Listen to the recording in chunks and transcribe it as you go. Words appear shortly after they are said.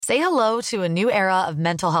Say hello to a new era of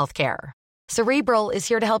mental health care. Cerebral is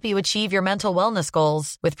here to help you achieve your mental wellness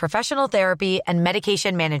goals with professional therapy and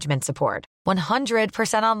medication management support.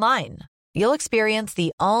 100% online. You'll experience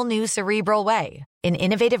the all-new Cerebral Way, an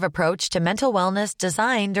innovative approach to mental wellness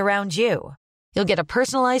designed around you. You'll get a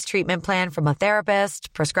personalized treatment plan from a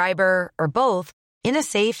therapist, prescriber, or both in a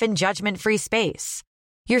safe and judgment-free space.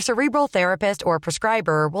 Your Cerebral therapist or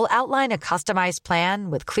prescriber will outline a customized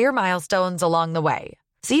plan with clear milestones along the way,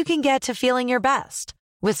 so you can get to feeling your best.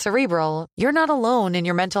 With Cerebral, you're not alone in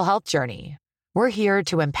your mental health journey. We're here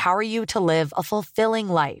to empower you to live a fulfilling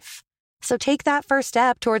life. So take that first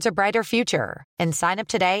step towards a brighter future and sign up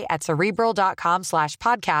today at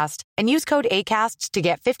Cerebral.com/podcast and use code ACAST to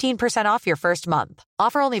get 15% off your first month.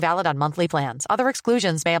 Offer only valid on monthly plans. Other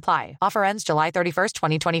exclusions may apply. Offer ends July 31st,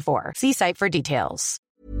 2024. See site for details.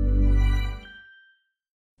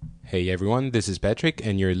 Hey everyone, this is Patrick,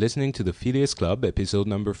 and you're listening to the Phileas Club, episode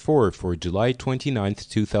number 4 for July 29th,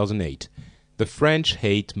 2008. The French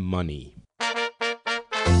hate money.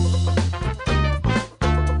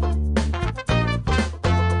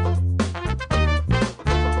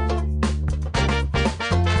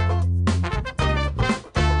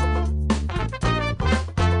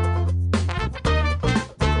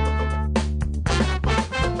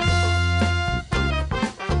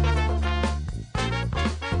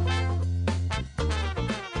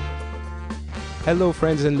 Hello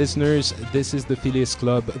friends and listeners, this is the Phileas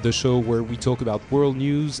Club, the show where we talk about world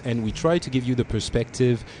news and we try to give you the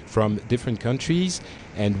perspective from different countries,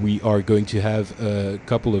 and we are going to have a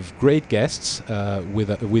couple of great guests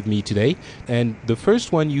with me today. And the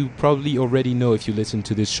first one you probably already know if you listened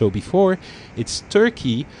to this show before. It's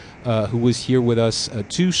Turkey, who was here with us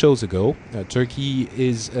 2 shows ago. Turkey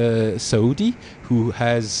is Saudi, who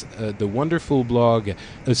has the wonderful blog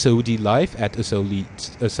A Saudi Life at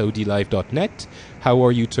asaudilife.net. How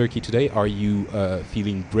are you, Turkey, today? Are you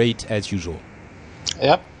feeling great as usual?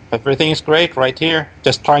 Yep, everything is great right here.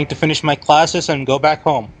 Just trying to finish my classes and go back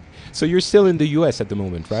home. So you're still in the US at the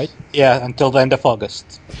moment, right? Yeah, until the end of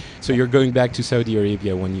August. So you're going back to Saudi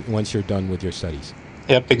Arabia once you're done with your studies?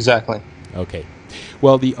 Yep, exactly. Okay.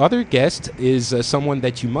 Well, the other guest is someone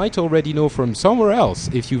that you might already know from somewhere else.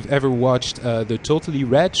 If you've ever watched the Totally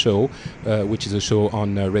Rad show, which is a show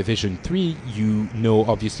on Revision 3, you know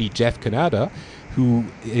obviously Jeff Canada, who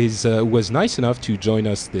was nice enough to join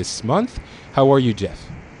us this month. How are you, Jeff?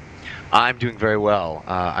 I'm doing very well.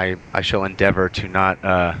 I shall endeavor to not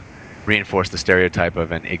reinforce the stereotype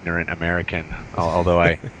of an ignorant American, although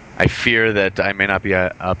I fear that I may not be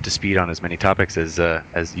up to speed on as many topics as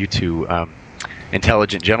you two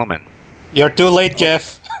intelligent gentlemen. You're too late,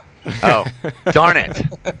 Jeff. Oh, darn it.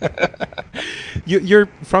 You're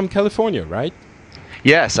from California, right?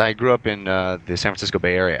 Yes, I grew up in the San Francisco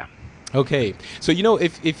Bay Area. Okay, so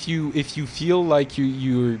if you feel like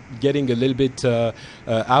you're getting a little bit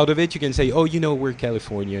out of it, you can say, we're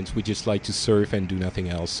Californians, we just like to surf and do nothing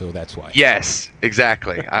else, so that's why. Yes,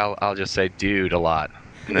 exactly. I'll just say dude a lot.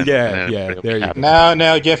 There you go.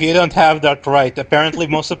 No, Jeff, you don't have that right. Apparently,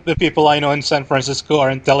 most of the people I know in San Francisco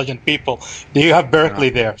are intelligent people. You have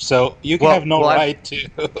Berkeley there, so you have no right to.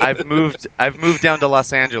 I've moved down to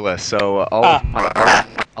Los Angeles, so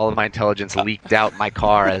all of my intelligence leaked out my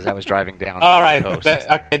car as I was driving down. All right,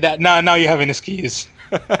 now you have an excuse.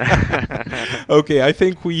 Okay, I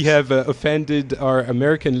think we have offended our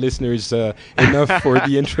American listeners enough for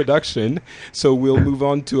the introduction, so we'll move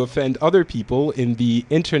on to offend other people in the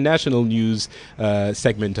international news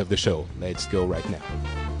segment of the show. Let's go right now.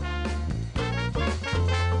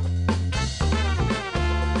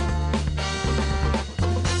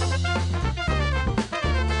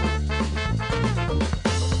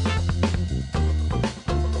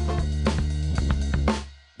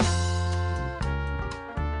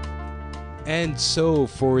 And so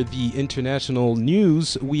for the international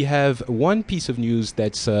news, we have one piece of news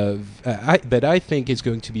that I think is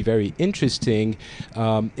going to be very interesting.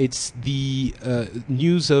 It's the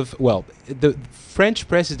news of, the French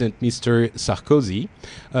president, Mr. Sarkozy,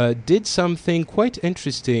 did something quite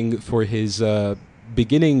interesting for his the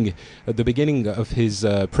beginning of his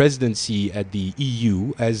presidency at the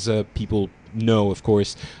EU. As people know, of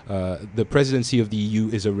course, the presidency of the EU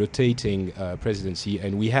is a rotating presidency,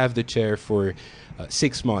 and we have the chair for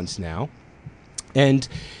 6 months now. And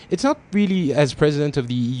it's not really as president of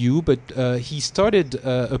the EU, but he started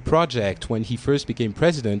a project when he first became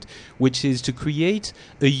president, which is to create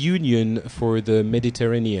a union for the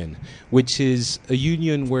Mediterranean, which is a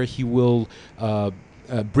union where he will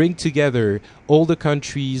bring together all the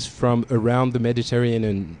countries from around the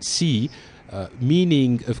Mediterranean Sea,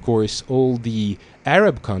 meaning, of course, all the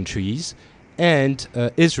Arab countries, and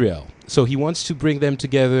Israel. So he wants to bring them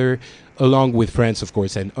together along with France, of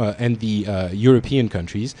course, and the European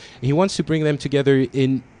countries. He wants to bring them together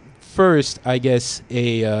in first, I guess,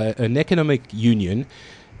 an economic union.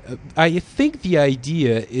 I think the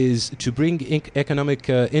idea is to bring economic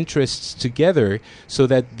interests together so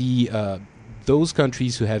that those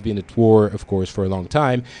countries who have been at war, of course, for a long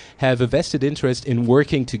time, have a vested interest in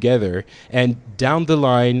working together. And down the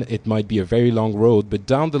line, it might be a very long road, but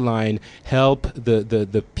down the line, help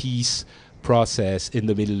the peace process in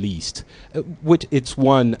the Middle East, which it's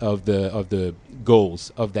one of the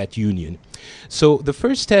goals of that union. So the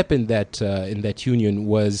first step in that union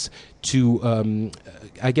was to,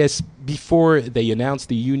 I guess, before they announced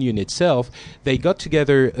the union itself, they got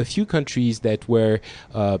together a few countries that were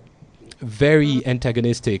very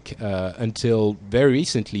antagonistic until very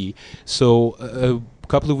recently. So a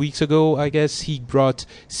couple of weeks ago, I guess, he brought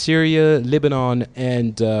Syria, Lebanon,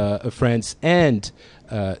 and France and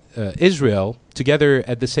Israel together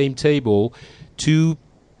at the same table to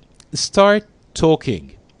start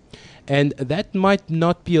talking. And that might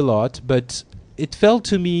not be a lot, but it felt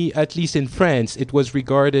to me, at least in France, it was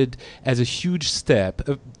regarded as a huge step.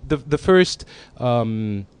 The first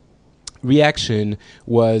reaction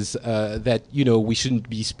was that, we shouldn't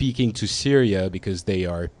be speaking to Syria because they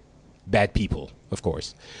are bad people, of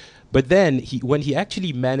course. But then, when he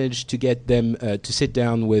actually managed to get them to sit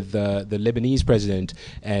down with the Lebanese president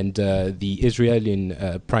and the Israeli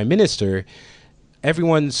prime minister,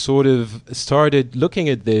 everyone sort of started looking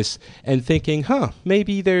at this and thinking,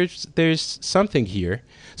 maybe there's something here.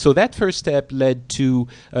 So that first step led to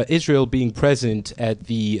Israel being present at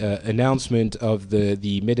the announcement of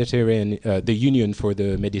the Mediterranean, the Union for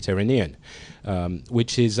the Mediterranean,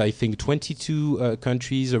 which is, I think, 22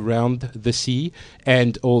 countries around the sea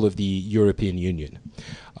and all of the European Union.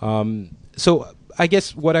 So I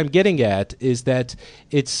guess what I'm getting at is that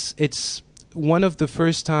it's one of the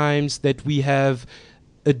first times that we have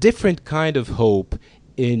a different kind of hope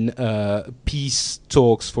in peace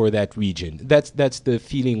talks for that region. That's the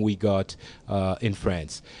feeling we got in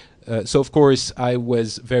France. So, of course, I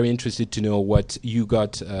was very interested to know what you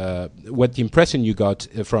got, what the impression you got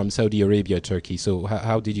from Saudi Arabia, Turkey. So,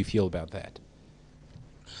 how did you feel about that?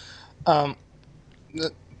 When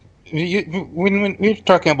we're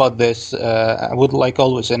talking about this, I would like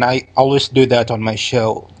always, and I always do that on my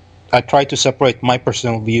show, I try to separate my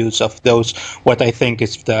personal views of those, what I think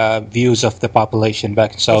is the views of the population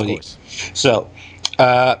back in Saudi. So,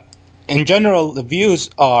 in general, the views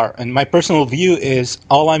are, and my personal view is,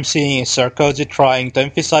 all I'm seeing is Sarkozy trying to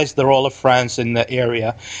emphasize the role of France in the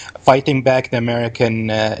area, fighting back the American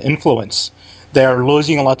influence. They are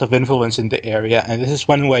losing a lot of influence in the area, and this is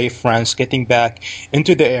one way of France getting back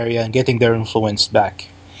into the area and getting their influence back.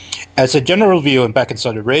 As a general view, and back in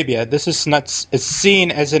Saudi Arabia, this is not is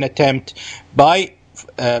seen as an attempt by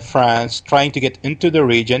France trying to get into the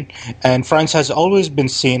region, and France has always been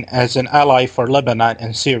seen as an ally for Lebanon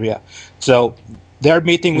and Syria. So their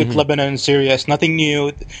meeting with Lebanon and Syria is nothing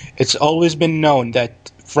new. It's always been known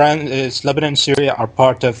that Lebanon and Syria are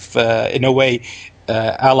part of, in a way,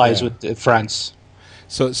 allies with France.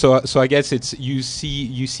 So I guess it's you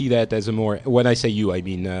see that as a more, when I say you, I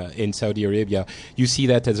mean in Saudi Arabia, you see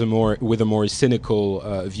that as a more cynical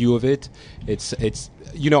view of it. It's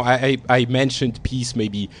I mentioned peace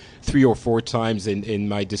maybe 3 or 4 times in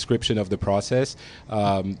my description of the process.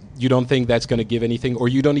 You don't think that's going to give anything, or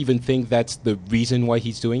you don't even think that's the reason why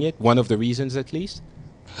he's doing it? One of the reasons, at least.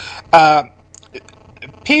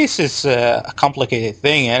 Peace is a complicated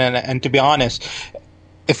thing, and to be honest,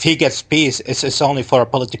 if he gets peace, it's only for a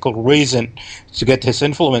political reason to get his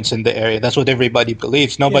influence in the area. That's what everybody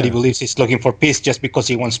believes. Nobody believes he's looking for peace just because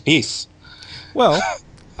he wants peace. Well,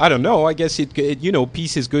 I don't know. I guess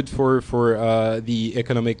peace is good for the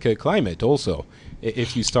economic climate also.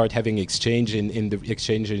 If you start having exchanges in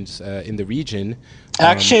the region.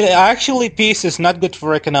 Actually, peace is not good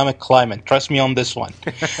for economic climate. Trust me on this one.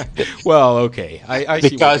 Well, okay, I see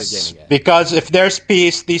what you're getting at. Because if there's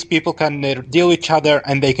peace, these people can deal with each other,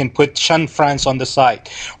 and they can shun France on the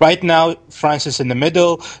side. Right now, France is in the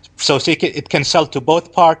middle, so it can sell to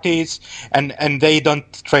both parties, and they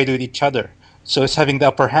don't trade with each other. So it's having the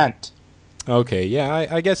upper hand. Okay, yeah,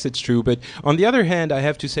 I guess it's true. But on the other hand, I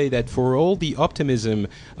have to say that for all the optimism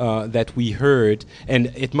that we heard, and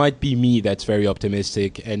it might be me that's very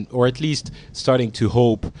optimistic, or at least starting to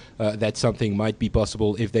hope that something might be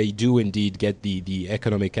possible if they do indeed get the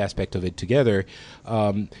economic aspect of it together,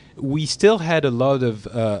 we still had a lot of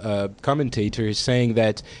commentators saying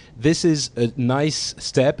that this is a nice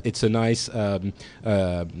step, it's a nice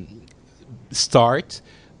start,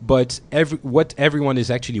 But what everyone is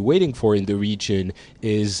actually waiting for in the region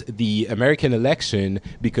is the American election,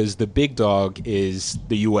 because the big dog is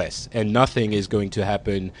the U.S. and nothing is going to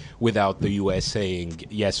happen without the U.S. saying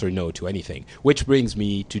yes or no to anything. Which brings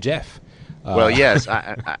me to Jeff. Well, yes,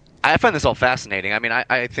 I find this all fascinating. I mean,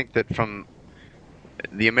 I think that from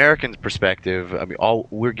the American perspective, I mean, all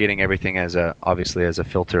we're getting everything obviously as a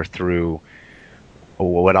filter through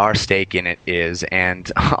what our stake in it is,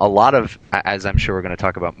 and a lot of, as I'm sure we're going to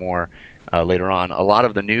talk about more later on, a lot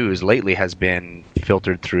of the news lately has been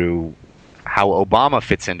filtered through how Obama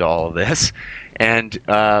fits into all of this, and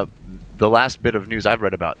the last bit of news I've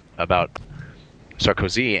read about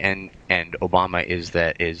Sarkozy and Obama is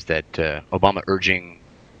that Obama urging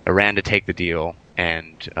Iran to take the deal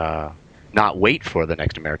and not wait for the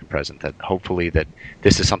next American president. That hopefully that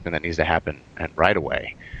this is something that needs to happen and right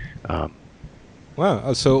away.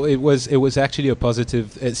 Wow! So it was actually a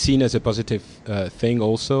positive, seen as a positive thing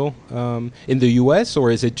also in the U.S.,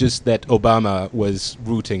 or is it just that Obama was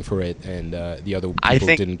rooting for it and the other people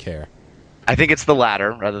didn't care? I think it's the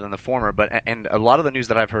latter rather than the former. And a lot of the news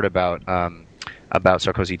that I've heard about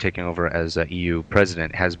Sarkozy taking over as EU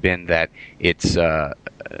president has been that it's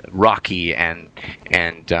rocky and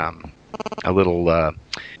a little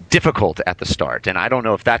difficult at the start. And I don't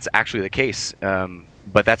know if that's actually the case.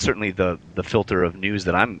 But that's certainly the filter of news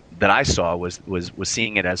that I saw was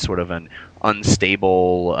seeing it as sort of an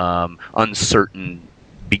unstable, uncertain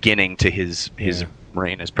beginning to his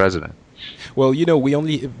reign as president. Well, we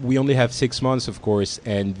only have 6 months, of course,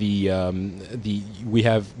 and we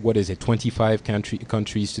have, what is it, 25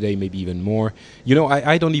 countries today, maybe even more.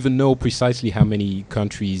 I don't even know precisely how many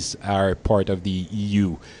countries are part of the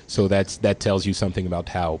EU, so that tells you something about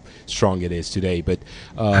how strong it is today. But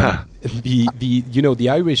the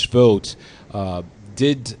Irish vote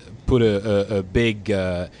did put a big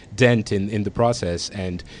dent in the process,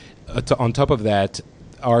 and on top of that,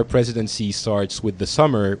 our presidency starts with the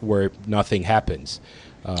summer where nothing happens.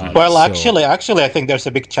 Actually, I think there's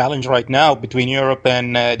a big challenge right now between Europe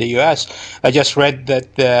and the U.S. I just read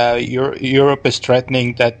that Europe is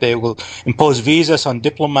threatening that they will impose visas on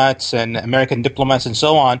diplomats and American diplomats and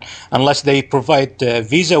so on, unless they provide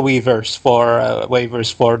visa waivers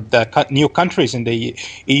for the new countries in the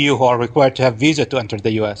EU who are required to have visa to enter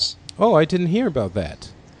the U.S. Oh, I didn't hear about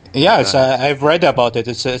that. Yes, I've read about it.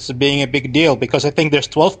 It's being a big deal because I think there's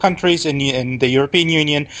 12 countries in the European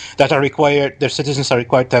Union that are required, their citizens are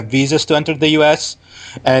required to have visas to enter the U.S.,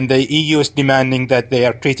 and the EU is demanding that they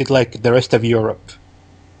are treated like the rest of Europe.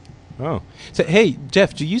 Oh, so hey,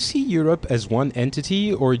 Jeff, do you see Europe as one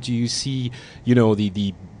entity, or do you see,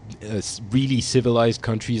 the really civilized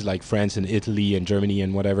countries like France and Italy and Germany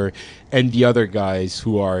and whatever, and the other guys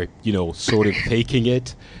who are, sort of faking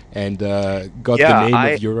it and got the name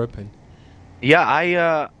of Europe?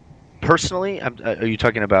 I personally, are you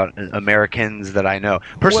talking about Americans that I know?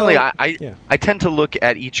 Personally, Well, I tend to look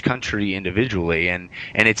at each country individually, and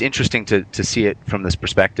it's interesting to see it from this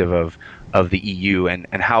perspective of the EU and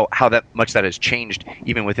how that much that has changed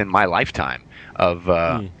even within my lifetime of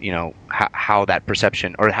how that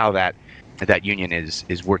perception or how that union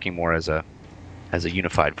is working more as a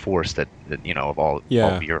unified force that of all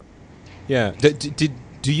of Europe. Yeah.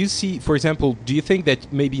 Do you see, for example, do you think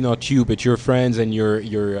that maybe not you, but your friends and your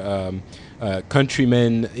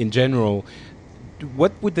countrymen in general,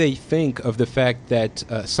 what would they think of the fact that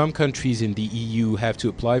some countries in the EU have to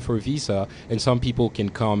apply for a visa and some people can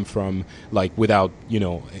come from, without,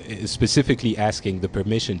 specifically asking the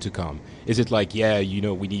permission to come? Is it like,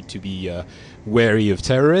 we need to be wary of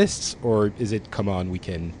terrorists, or is it, come on, we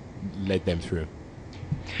can let them through?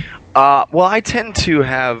 Well, I tend to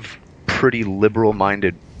have pretty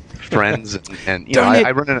liberal-minded friends, and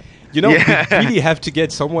I run in. We really have to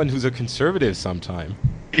get someone who's a conservative sometime.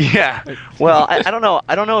 Yeah. Well, I don't know.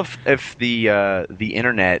 I don't know if the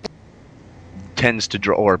internet tends to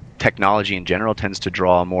draw, or technology in general tends to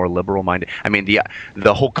draw a more liberal-minded. I mean,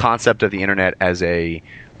 the whole concept of the internet as the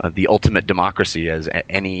ultimate democracy, as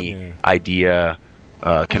any idea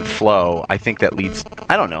can flow. I think that leads.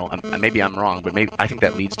 I don't know. Maybe I'm wrong, but I think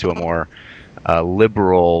that leads to a more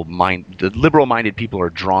liberal-minded people are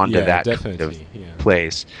drawn to that kind of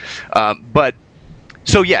place.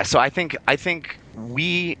 So I think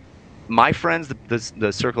my friends,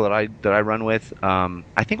 the circle that I run with,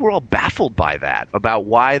 I think we're all baffled by that, about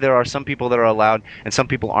why there are some people that are allowed and some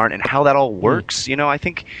people aren't, and how that all works. I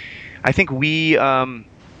think we, I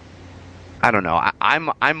don't know.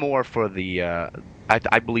 I'm more for the.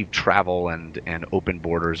 I believe travel and open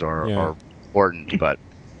borders are important, but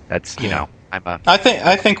that's I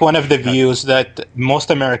think one of the views that most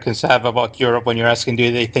Americans have about Europe when you're asking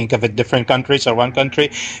do they think of it different countries or one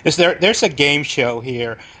country is there's a game show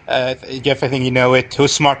here. Jeff, I think you know it.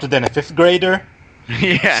 Who's smarter than a fifth grader?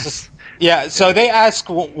 Yes. Yeah, so they ask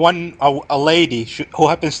a lady who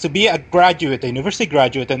happens to be a graduate, a university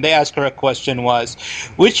graduate, and they ask her a question was,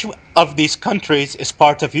 which of these countries is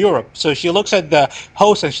part of Europe? So she looks at the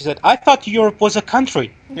host and she said, I thought Europe was a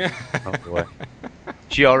country. Oh boy.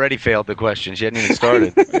 She already failed the question. She hadn't even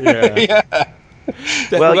started. Yeah.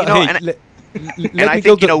 Well, you know, hey, and I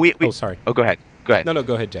think, you know, we... Oh, sorry. Oh, go ahead. Go ahead. No,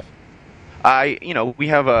 go ahead, Jeff. We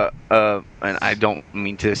have and I don't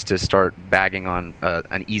mean to start bagging on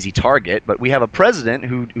an easy target, but we have a president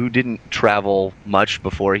who didn't travel much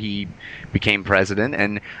before he became president,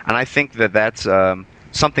 and I think that's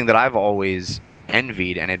something that I've always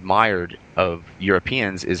envied and admired of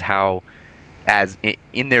Europeans is how, as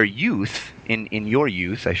in their youth, in your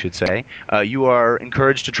youth, I should say, you are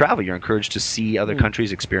encouraged to travel. You're encouraged to see other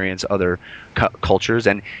countries, experience other cultures,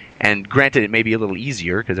 and granted, it may be a little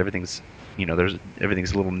easier because everything's a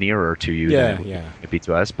little nearer to you than it would be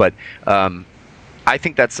to us. But I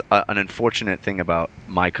think that's an unfortunate thing about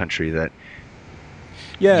my country that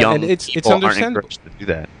young and it's people aren't understandable encouraged to do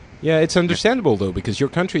that. Yeah, it's understandable though, because your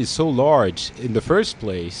country is so large in the first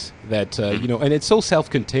place that and it's so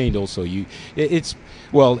self-contained. Also, it's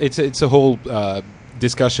a whole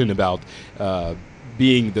discussion about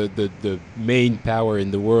being the main power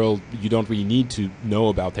in the world. You don't really need to know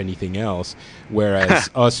about anything else. Whereas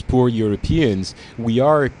us poor Europeans, we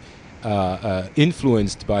are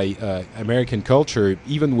influenced by American culture,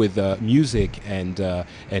 even with music and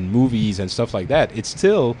movies and stuff like that. It's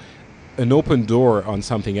still an open door on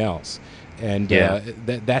something else, and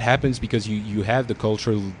that happens because you have the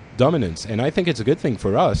cultural dominance, and I think it's a good thing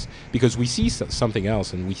for us because we see something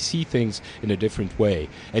else and we see things in a different way,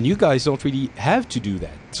 and you guys don't really have to do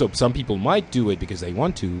that. So some people might do it because they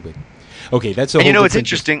want to, but okay, that's a whole it's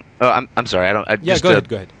interesting. I'm sorry, I don't.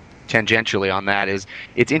 Go ahead. Tangentially on that is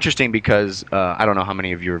it's interesting because I don't know how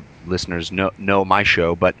many of your listeners know my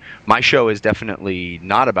show, but my show is definitely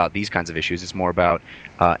not about these kinds of issues. It's more about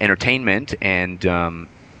entertainment and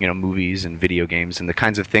movies and video games and the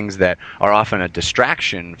kinds of things that are often a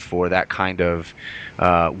distraction for that kind of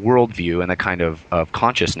worldview and that kind of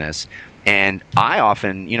consciousness. And I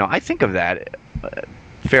often, I think of that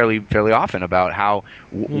fairly often about how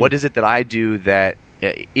what is it that I do that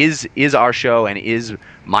is our show and is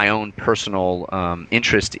my own personal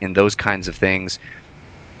interest in those kinds of things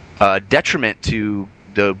detriment to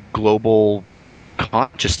the global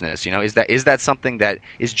consciousness? Is that something that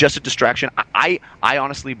is just a distraction? I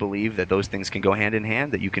honestly believe that those things can go hand in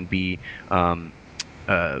hand, that you can be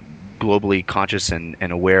globally conscious and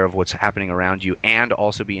aware of what's happening around you and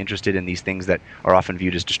also be interested in these things that are often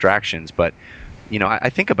viewed as distractions. But I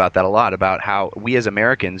think about that a lot, about how we as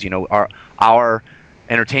Americans, our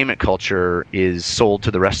entertainment culture is sold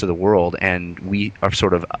to the rest of the world, and we are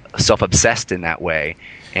sort of self-obsessed in that way,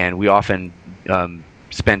 and we often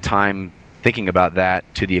spend time thinking about that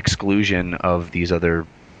to the exclusion of these other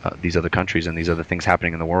countries and these other things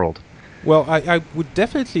happening in the world. Well, I would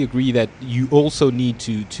definitely agree that you also need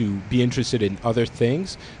to be interested in other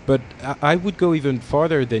things, but I would go even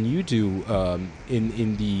farther than you do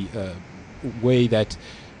in the way that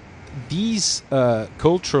these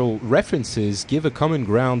cultural references give a common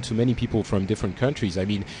ground to many people from different countries. I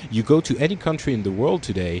mean, you go to any country in the world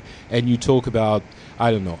today and you talk about,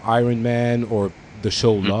 I don't know, Iron Man or the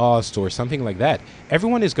show Lost or something like that.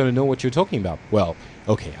 Everyone is going to know what you're talking about. Well,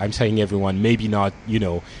 okay, I'm saying everyone, maybe not,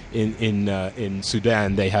 in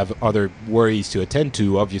Sudan they have other worries to attend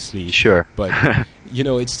to, obviously. Sure. But,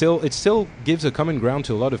 it still gives a common ground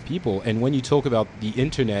to a lot of people. And when you talk about the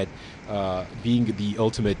internet being the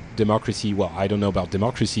ultimate democracy, well, I don't know about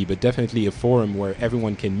democracy, but definitely a forum where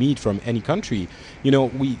everyone can meet from any country,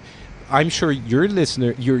 I'm sure your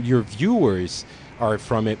your viewers are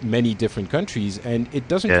from many different countries, and it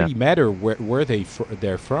doesn't really matter where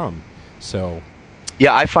they're from. So,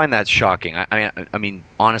 yeah, I find that shocking. I mean,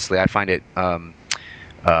 honestly, I find it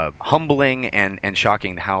humbling and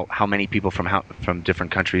shocking how many people from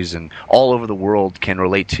different countries and all over the world can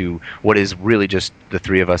relate to what is really just the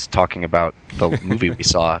three of us talking about the movie we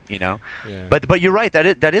saw. Yeah. But you're right.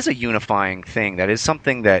 That is a unifying thing. That is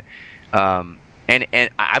something that, and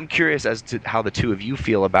I'm curious as to how the two of you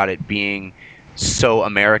feel about it being so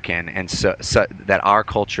American, and so that our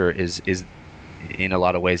culture is in a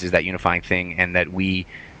lot of ways is that unifying thing, and that we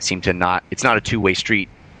seem to not. It's not a two-way street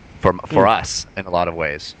for us in a lot of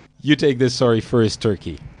ways. You take this story first,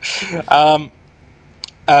 Turkey.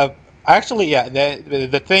 Actually, yeah.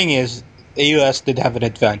 The thing is, the U.S. did have an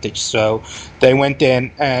advantage. So they went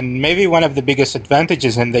in, and maybe one of the biggest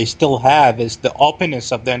advantages, and they still have, is the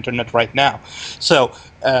openness of the internet right now. So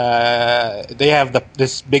they have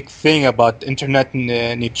this big thing about internet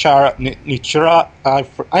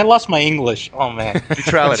I lost my English. Oh man,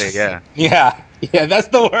 Neutrality. Yeah. Yeah, that's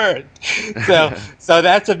the word. So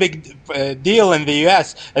that's a big deal in the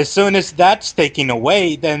U.S. As soon as that's taken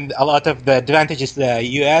away, then a lot of the advantages the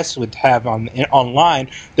U.S. would have online,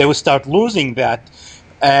 they would start losing that,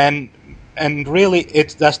 and really,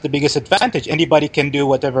 that's the biggest advantage. Anybody can do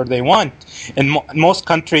whatever they want. In most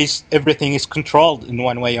countries, everything is controlled in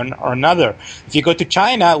one way or another. If you go to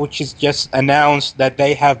China, which is just announced that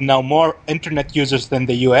they have now more internet users than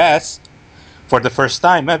the U.S. for the first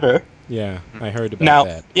time ever. Yeah, I heard about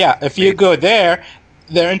that. Yeah, if you go there,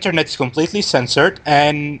 their internet is completely censored,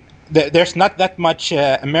 and there's not that much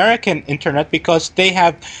American internet because they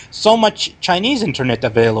have so much Chinese internet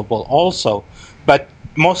available also. But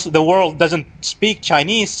most of the world doesn't speak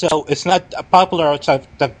Chinese, so it's not popular outside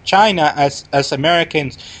of China as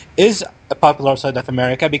Americans is popular outside of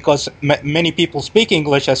America, because many people speak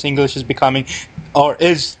English, as English is becoming or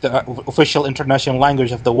is the official international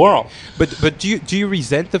language of the world. But do you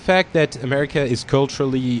resent the fact that America is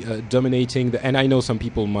culturally dominating? And I know some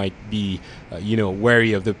people might be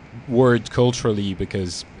wary of the word culturally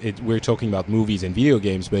because we're talking about movies and video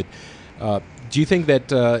games, but do you think that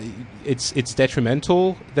it's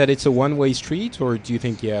detrimental that it's a one-way street, or do you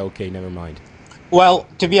think, yeah, okay, never mind? Well,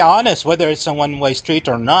 to be honest, whether it's a one-way street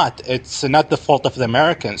or not, it's not the fault of the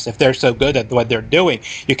Americans. If they're so good at what they're doing,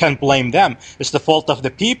 you can't blame them. It's the fault of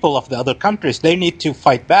the people of the other countries. They need to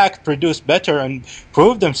fight back, produce better, and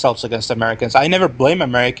prove themselves against Americans. I never blame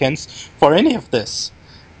Americans for any of this.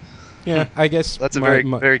 Yeah, I guess that's a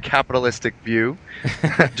very capitalistic view.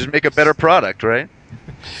 Just make a better product, right?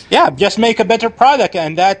 Yeah, just make a better product,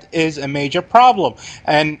 and that is a major problem.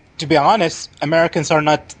 And to be honest, Americans are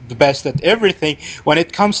not the best at everything. When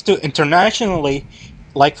it comes to internationally,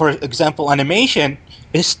 like for example, animation,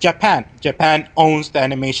 is Japan. Japan owns the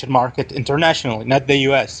animation market internationally, not the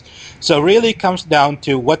US. So really it comes down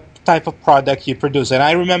to what type of product you produce. And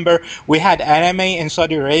I remember we had anime in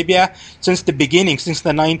Saudi Arabia since the beginning, since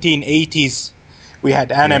the 1980s. We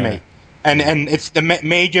had anime. Yeah. And it's the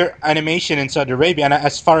major animation in Saudi Arabia, and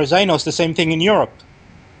as far as I know, it's the same thing in Europe.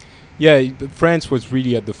 Yeah, France was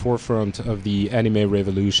really at the forefront of the anime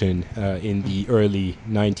revolution in the early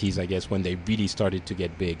 90s, I guess, when they really started to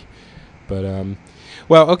get big. But,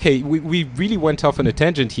 well, okay, we really went off on a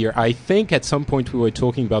tangent here. I think at some point we were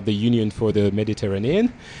talking about the Union for the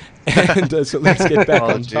Mediterranean. And so let's get back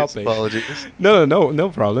on topic. Apologies. No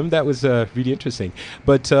problem. That was really interesting.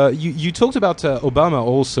 But you talked about Obama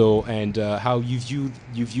also, and how you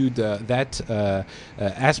viewed that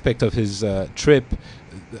aspect of his trip.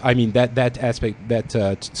 I mean that aspect,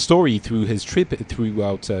 that story through his trip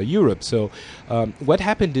throughout Europe. So what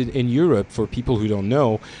happened in Europe, for people who don't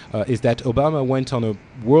know, is that Obama went on a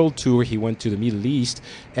world tour. He went to the Middle East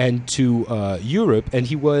and to Europe, and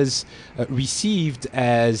he was received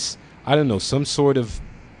as, I don't know, some sort of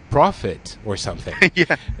prophet or something.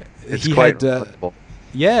 Yeah, it's quite remarkable.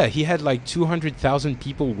 Yeah, he had like 200,000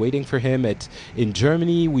 people waiting for him in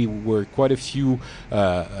Germany. We were quite a few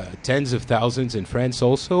tens of thousands in France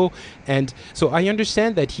also. And so I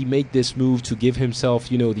understand that he made this move to give himself,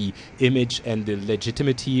 the image and the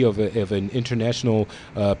legitimacy of an international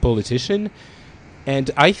politician.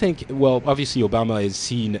 And I think, well, obviously Obama is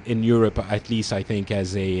seen in Europe, at least I think,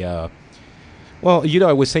 as a... Well,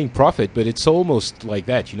 I was saying prophet, but it's almost like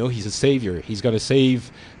that. He's a savior. He's going to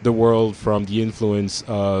save the world from the influence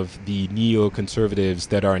of the neoconservatives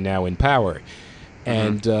that are now in power.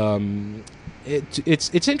 Mm-hmm. And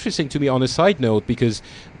it's interesting to me on a side note, because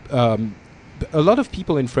a lot of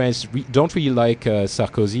people in France don't really like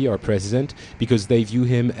Sarkozy, our president, because they view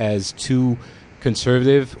him as too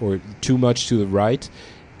conservative or too much to the right.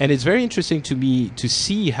 And it's very interesting to me to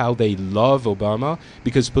see how they love Obama,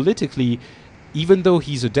 because politically, even though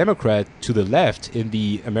he's a Democrat to the left in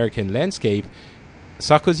the American landscape,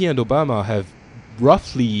 Sarkozy and Obama have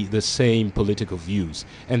roughly the same political views,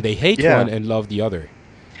 and they hate one and love the other.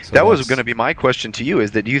 So that was going to be my question to you: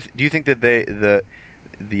 is that do you think that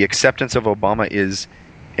the acceptance of Obama is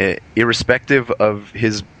irrespective of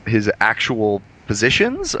his actual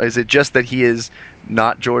positions? Is it just that he is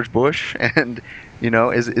not George Bush, and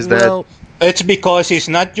is that? Well, it's because he's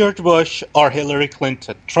not George Bush or Hillary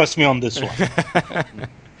Clinton. Trust me on this one.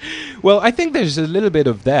 Well, I think there's a little bit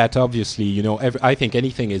of that. Obviously, I think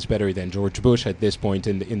anything is better than George Bush at this point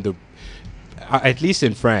in the at least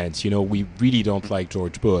in France. We really don't like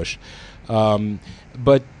George Bush,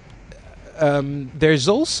 but there's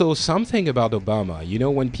also something about Obama. You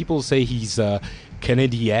know, when people say he's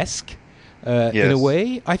Kennedy-esque in a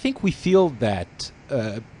way, I think we feel that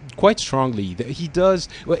quite strongly. That he does.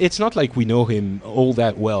 Well, it's not like we know him all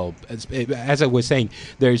that well. As I was saying,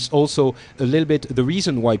 there's also a little bit. The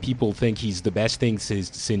reason why people think he's the best thing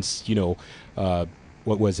since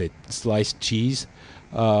what was it? Sliced cheese.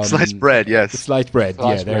 Sliced bread, yes. Sliced bread,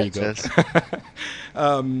 Sliced there bread, you go.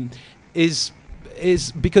 Yes.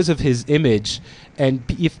 Is because of his image, and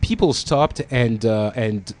if people stopped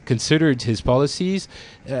and considered his policies,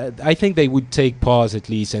 I think they would take pause at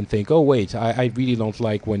least and think, oh wait, I really don't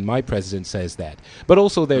like when my president says that. But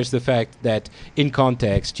also there's the fact that in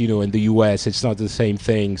context, in the U.S. it's not the same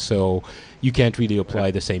thing, so you can't really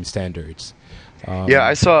apply the same standards.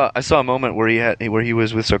 I saw a moment where he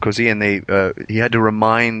was with Sarkozy, and he had to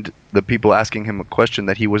remind the people asking him a question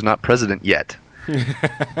that he was not president yet.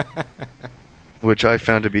 Which I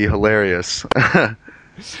found to be hilarious.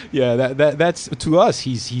 Yeah, that's to us.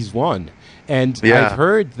 He's won, and I've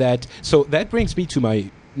heard that. So that brings me to my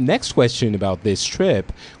next question about this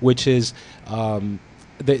trip, which is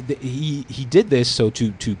he did this so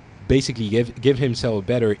to basically give himself a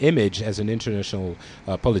better image as an international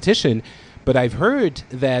politician. But I've heard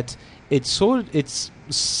that it's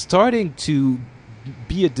starting to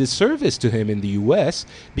be a disservice to him in the U.S.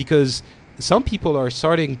 because some people are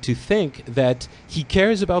starting to think that he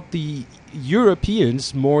cares about the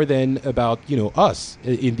Europeans more than about us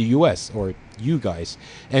in the U.S. or you guys,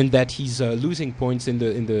 and that he's losing points in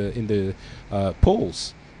the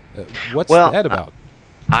polls. What's that about?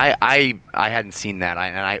 I hadn't seen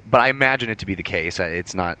that, but I imagine it to be the case.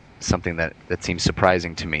 It's not something that seems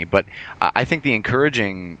surprising to me, but I think the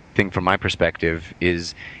encouraging thing from my perspective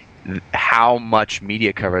is how much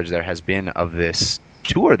media coverage there has been of this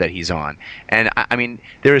tour that he's on. And I mean,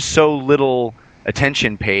 there is so little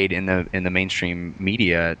attention paid in the mainstream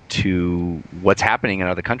media to what's happening in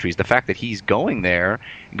other countries. The fact that he's going around,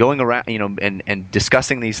 and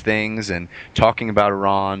discussing these things and talking about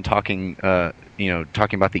Iran, talking about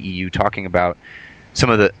the EU, talking about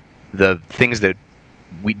some of the things that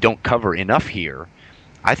we don't cover enough here.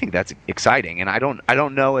 I think that's exciting, and I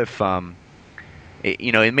don't know if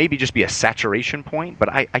it may just be a saturation point, but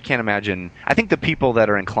I can't imagine. I think the people that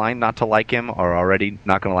are inclined not to like him are already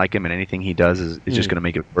not going to like him, and anything he does is just going to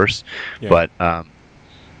make it worse. Yeah. But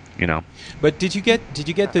But did you get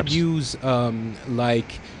the news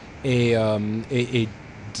like a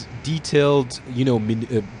detailed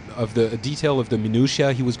of the detail of the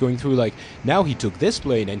minutia he was going through? Like, now he took this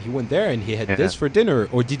plane and he went there and he had this for dinner,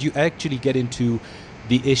 or did you actually get into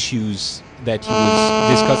the issues that he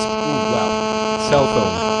was discussing? Ooh, wow. Cell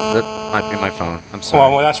phone. That might be my phone. I'm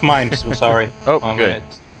sorry. Well, that's mine. I'm sorry. Oh, good.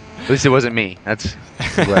 At least it wasn't me. That's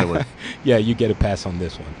glad it was. Yeah, you get a pass on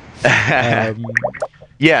this one.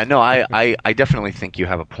 Yeah, no, I definitely think you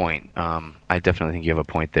have a point. I definitely think you have a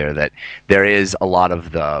point there, that there is a lot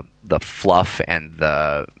of the fluff and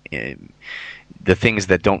the things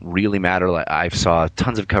that don't really matter. Like, I saw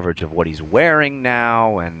tons of coverage of what he's wearing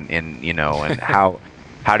now, and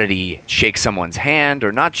how did he shake someone's hand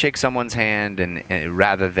or not shake someone's hand, and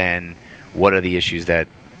rather than what are the issues that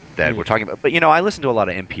we're talking about. But I listen to a lot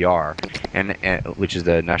of NPR, and which is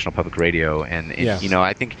the National Public Radio, and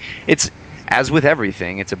I think it's, as with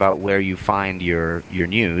everything, it's about where you find your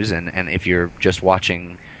news, and if you're just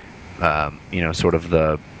watching, sort of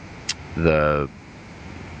the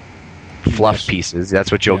fluff pieces,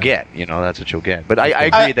 that's what you'll get. That's what you'll get. But I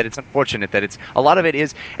agree that it's unfortunate that it's a lot of it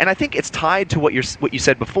is, and I think it's tied to what you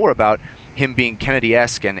said before about him being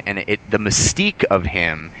Kennedy-esque, and the mystique of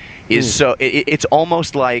him is so it's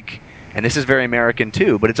almost like, and this is very American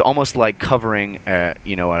too, but it's almost like covering a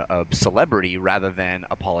celebrity rather than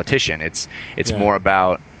a politician. It's more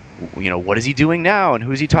about what is he doing now, and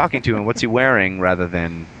who's he talking to, and what's he wearing, rather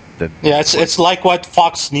than it's like what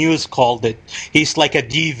Fox News called it. He's like a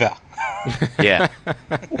diva. Yeah,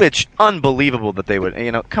 which unbelievable that they would.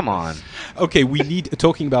 Come on. Okay, we need,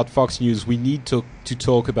 talking about Fox News, we need to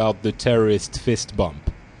talk about the terrorist fist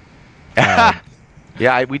bump. Yeah,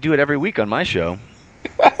 we do it every week on my show.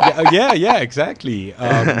 Yeah, exactly.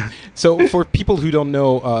 So for people who don't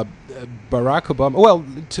know, Barack Obama. Well,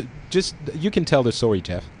 just you can tell the story,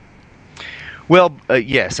 Jeff. Well,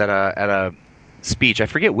 yes, at a speech, I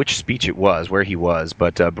forget which speech it was, where he was,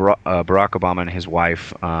 but Barack Obama and his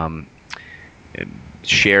wife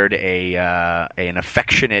shared an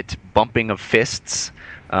affectionate bumping of fists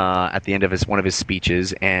at the end of one of his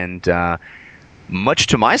speeches, and much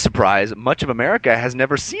to my surprise, much of America has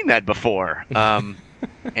never seen that before.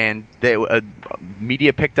 And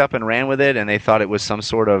media picked up and ran with it, and they thought it was some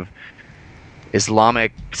sort of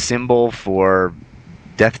Islamic symbol for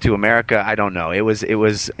death to America. I don't know. It was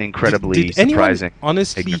incredibly Did anyone surprising.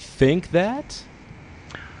 honestly think that?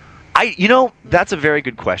 That's a very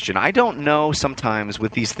good question. I don't know sometimes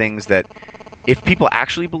with these things that if people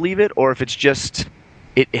actually believe it or if it's just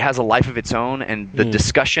it has a life of its own and the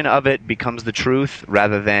discussion of it becomes the truth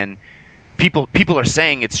rather than people are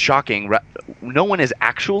saying it's shocking. No one is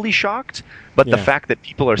actually shocked, but the fact that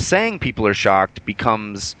people are saying people are shocked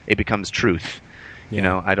becomes truth.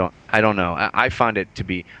 Yeah. I don't know. I found it to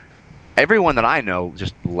be everyone that I know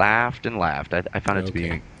just laughed and laughed. I found it to be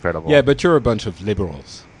incredible. Yeah, but you're a bunch of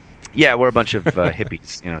liberals. Yeah, we're a bunch of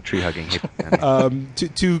hippies, tree-hugging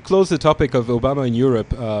hippies. To close the topic of Obama in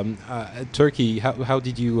Europe, Turkey, how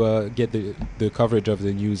did you get the coverage of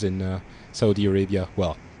the news in Saudi Arabia?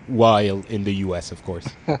 Well, while in the U.S., of course.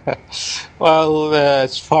 Well,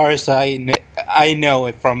 as far as I know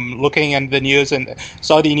it from looking at the news and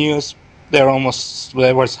Saudi news, there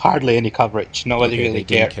was hardly any coverage. Nobody really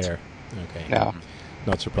cared. Didn't care. Okay. No.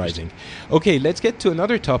 Not surprising. Okay, let's get to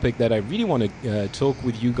another topic that I really want to talk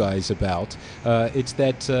with you guys about. It's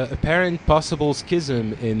that apparent possible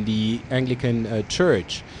schism in the Anglican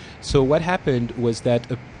Church. So what happened was that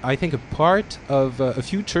I think a part of a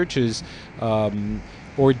few churches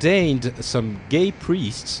ordained some gay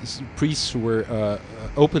priests. Priests who were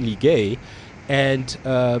openly gay, and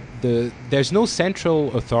there's no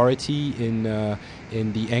central authority in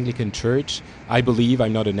the Anglican Church. I believe,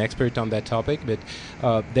 I'm not an expert on that topic, but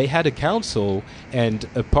they had a council, and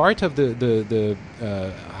a part of the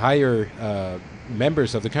higher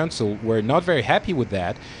members of the council were not very happy with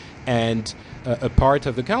that, and a part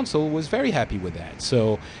of the council was very happy with that.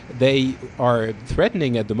 So they are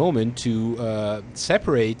threatening at the moment to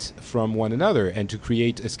separate from one another and to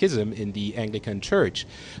create a schism in the Anglican Church.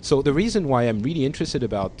 So the reason why I'm really interested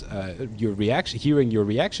about hearing your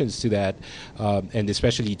reactions to that, and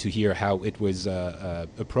especially to hear how it was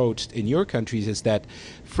approached in your countries, is that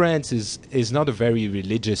France is not a very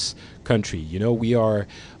religious country. We are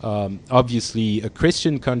obviously a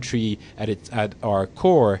Christian country at our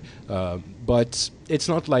core, but it's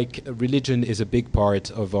not like religion is a big part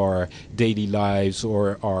of our daily lives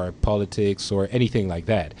or our politics or anything like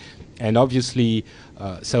that. And obviously,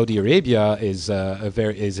 Saudi Arabia is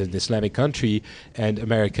an Islamic country, and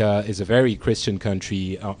America is a very Christian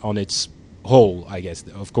country on its whole, I guess.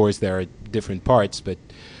 Of course, there are different parts, but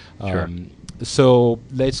Sure. So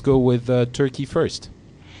let's go with Turkey first.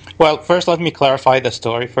 Well, first let me clarify the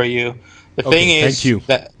story for you. The thing is,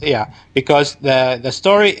 thank you. Because the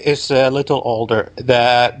story is a little older.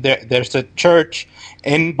 There's a church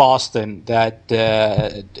in Boston that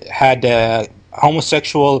had a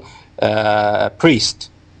homosexual priest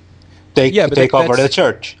take over the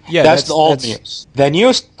church. Yeah, that's the old news. The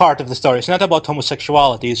news part of the story is not about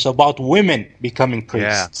homosexuality. It's about women becoming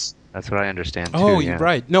priests. Yeah, that's what I understand too. Oh, you're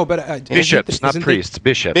right. No, but bishops, not priests.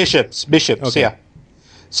 Bishops. Bishops. Okay. Yeah.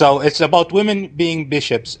 So it's about women being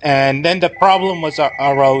bishops, and then the problem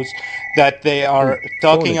arose that they are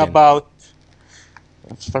talking about.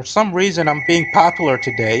 For some reason, I'm being popular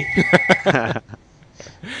today,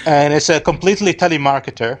 and it's a completely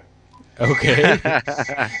telemarketer. Okay.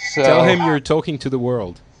 So, tell him you're talking to the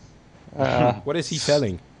world. What is he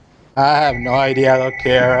selling? I have no idea. I don't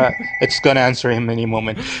care. It's gonna answer him any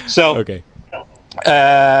moment. So Okay.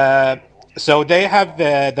 So they have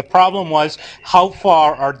the problem was how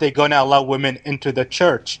far are they going to allow women into the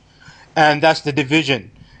church, and that's the division.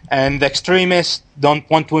 And the extremists don't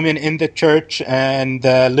want women in the church, and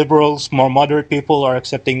the liberals, more moderate people, are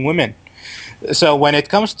accepting women. So when it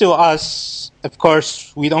comes to us, of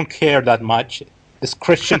course, we don't care that much. It's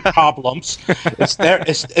Christian problems. It's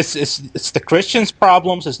the Christians'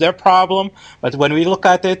 problems. It's their problem. But when we look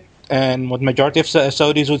at it, and what majority of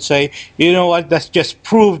Saudis would say, you know what, that's just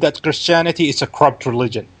proof that Christianity is a corrupt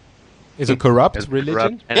religion. Is a corrupt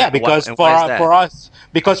religion? Yeah, because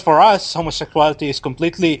for us, homosexuality is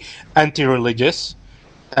completely anti-religious.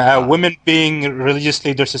 Women being religious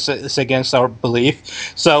leaders is against our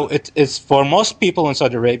belief. So it's for most people in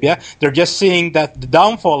Saudi Arabia, they're just seeing that the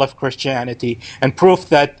downfall of Christianity and proof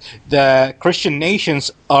that the Christian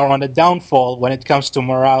nations are on a downfall when it comes to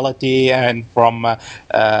morality and from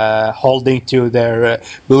holding to their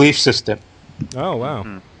belief system. Oh, wow.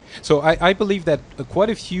 Mm-hmm. So I believe that quite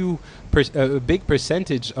a big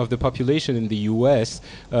percentage of the population in the U.S.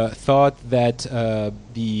 Thought that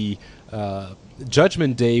the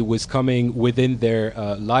Judgment Day was coming within their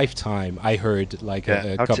lifetime. I heard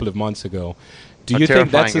a couple of months ago. Do you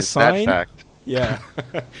think that's a sign? That fact? Yeah.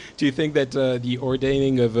 Do you think that the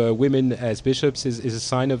ordaining of women as bishops is a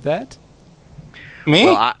sign of that? Me?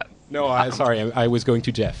 Well, sorry, I was going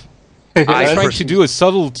to Jeff. I was trying to personally- do a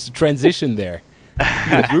subtle transition there. You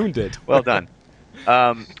have ruined it. Well done.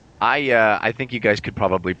 I think you guys could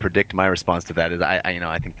probably predict my response to that.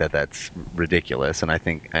 I think that's ridiculous, and I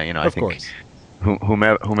think Of course.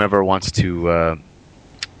 whomever wants to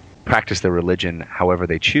practice their religion however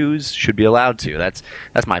they choose should be allowed to. That's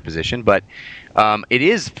my position. But it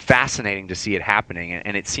is fascinating to see it happening,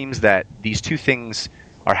 and it seems that these two things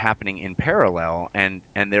are happening in parallel, and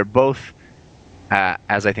they're both.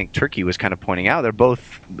 As I think Turkey was kind of pointing out, they're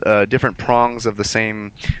both different prongs of the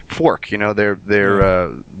same fork.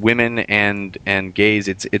 They're women and gays.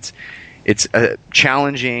 It's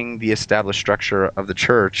challenging the established structure of the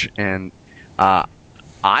church, and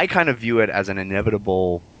I kind of view it as an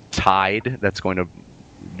inevitable tide that's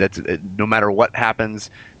no matter what happens,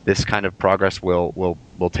 this kind of progress will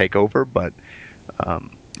take over. But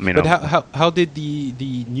But how did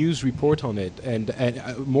the news report on it, and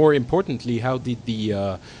more importantly, how did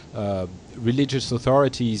the religious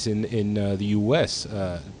authorities in the U.S.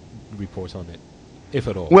 Report on it, if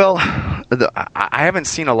at all? Well, I haven't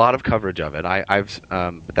seen a lot of coverage of it.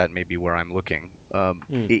 But that may be where I'm looking.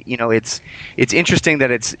 It's interesting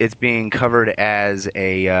that it's being covered as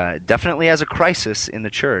definitely as a crisis in the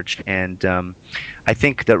church, and I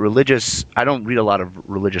think that I don't read a lot of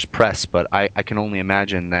religious press, but I can only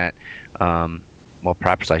imagine that. Well,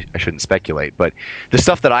 perhaps I shouldn't speculate, but the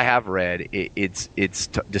stuff that I have read, it's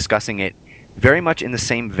discussing it very much in the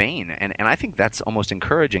same vein, and I think that's almost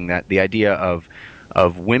encouraging. That the idea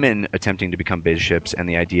of women attempting to become bishops and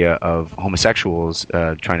the idea of homosexuals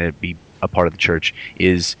trying to be a part of the church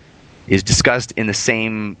is discussed in the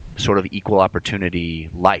same sort of equal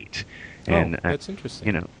opportunity light. And that's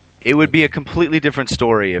interesting. It would be a completely different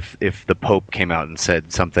story if the Pope came out and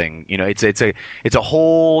said something. It's a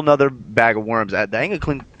whole nother bag of worms.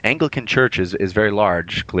 The Anglican Church is very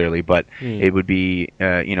large, clearly, but it would be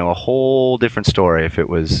a whole different story if it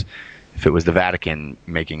was the Vatican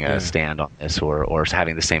making a stand on this or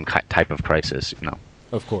having the same type of crisis.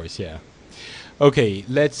 Of course, yeah. Okay,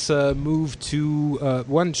 let's move to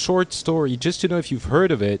one short story, just to know if you've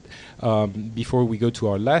heard of it, before we go to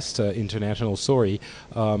our last international story.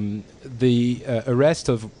 The arrest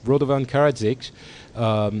of Radovan Karadzic,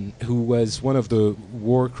 who was one of the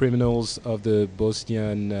war criminals of the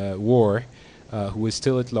Bosnian War, who was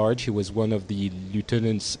still at large. He was one of the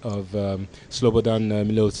lieutenants of Slobodan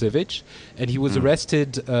Milosevic, and he was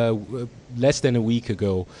arrested less than a week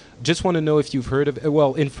ago. Just want to know if you've heard of it.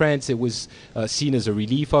 Well, in France, it was seen as a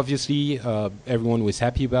relief, obviously. Everyone was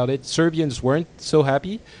happy about it. Serbians weren't so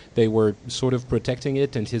happy. They were sort of protecting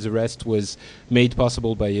it, and his arrest was made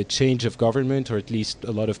possible by a change of government, or at least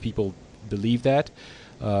a lot of people believe that.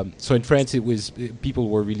 So in France, people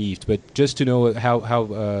were relieved. But just to know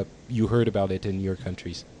how you heard about it in your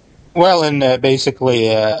countries. Well, and basically,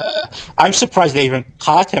 I'm surprised they even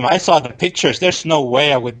caught him. I saw the pictures. There's no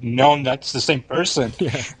way I would have known that's the same person.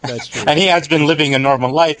 Yeah, that's true. And he has been living a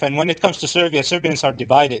normal life. And when it comes to Serbia, Serbians are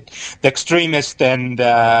divided. The extremists and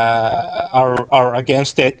are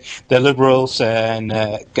against it. The liberals and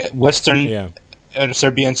Western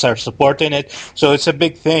Serbians are supporting it. So it's a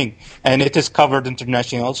big thing. And it is covered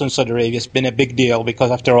internationally. Also in Saudi Arabia, it's been a big deal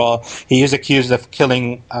because, after all, he is accused of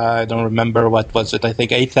killing, I don't remember what was it, I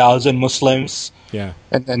think 8,000 Muslims. Yeah.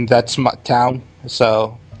 And that's my town.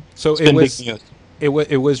 So it's been big news.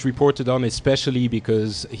 It was reported on, especially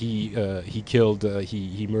because he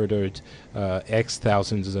murdered X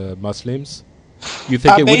thousands of Muslims. You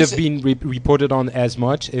think it would have been reported on as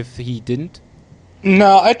much if he didn't?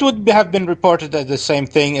 No, it would have been reported as the same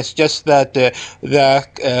thing. It's just that the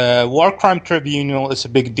War Crime Tribunal is a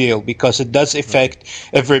big deal because it does affect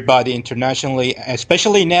everybody internationally,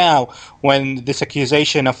 especially now when this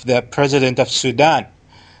accusation of the president of Sudan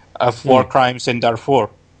of war crimes in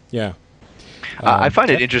Darfur. Yeah. I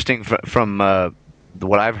find it interesting from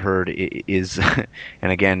what I've heard is,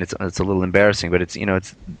 and again, it's a little embarrassing, but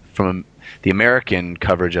it's from the American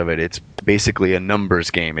coverage of it. It's basically a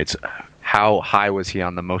numbers game. It's how high was he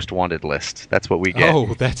on the most wanted list? That's what we get.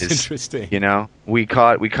 Oh, that's interesting. We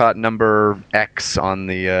caught number X on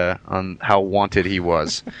the on how wanted he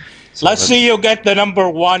was. So let's see you get the number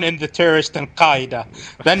one in the terrorist Al Qaeda.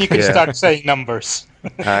 Then you can start saying numbers.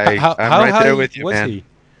 I'm right there with you, man. He?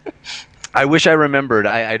 I wish I remembered.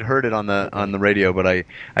 I'd heard it on the radio, but I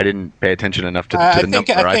didn't pay attention enough to the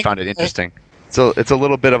number. I found it interesting. So it's a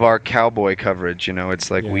little bit of our cowboy coverage, It's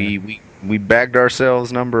like we bagged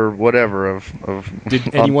ourselves number whatever of.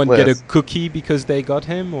 Did anyone get a cookie because they got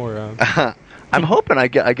him, or? I'm hoping I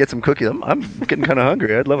get some cookies. I'm getting kind of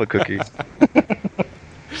hungry. I'd love a cookie.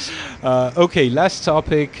 Okay, last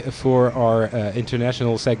topic for our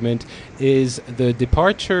international segment is the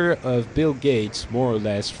departure of Bill Gates, more or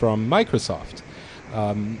less, from Microsoft.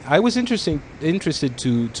 I was interested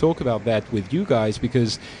to talk about that with you guys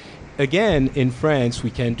because, again, in France, we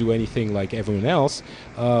can't do anything like everyone else.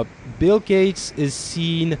 Bill Gates is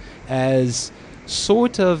seen as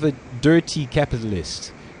sort of a dirty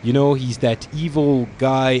capitalist. You know, he's that evil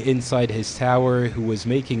guy inside his tower who was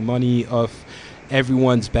making money off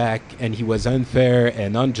everyone's back, and he was unfair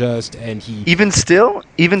and unjust, and he... Even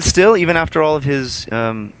after all of his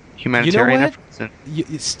humanitarian efforts?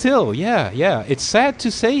 Still, yeah. It's sad to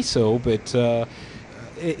say so, but...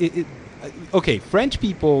 okay, French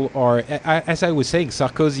people are, as I was saying,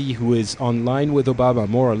 Sarkozy, who is online with Obama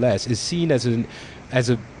more or less, is seen as a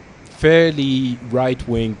fairly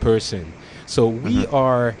right-wing person. So we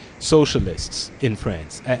are socialists in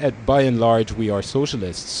France. By and large, we are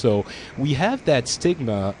socialists. So we have that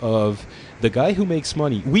stigma of the guy who makes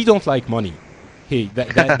money. We don't like money. Hey,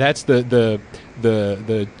 that's the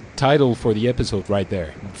title for the episode right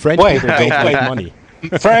there. French people don't like money.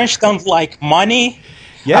 French don't like money?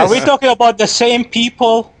 Yes. Are we talking about the same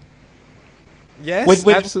people? Yes,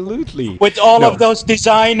 absolutely. With all of those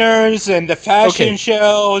designers and the fashion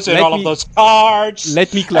shows and all of those cards.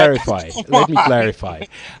 Let me clarify.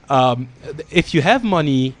 If you have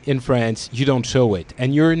money in France, you don't show it,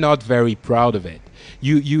 and you're not very proud of it.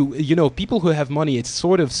 You know, people who have money, it's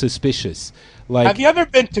sort of suspicious. Like, have you ever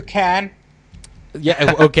been to Cannes?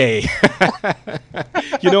 Yeah, okay.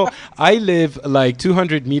 You know, I live like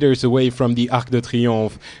 200 meters away from the Arc de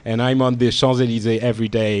Triomphe, and I'm on the Champs-Élysées every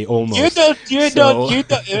day, almost. You don't,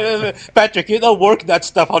 Patrick, you don't work that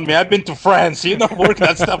stuff on me. I've been to France. You don't work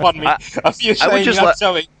that stuff on me.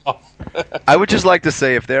 I would just like to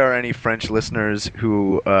say, if there are any French listeners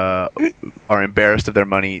who are embarrassed of their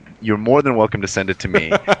money, you're more than welcome to send it to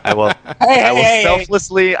me. I will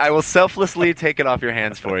selflessly take it off your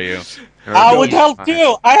hands for you. I would help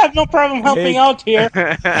too. I have no problem helping out here.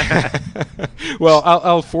 Well,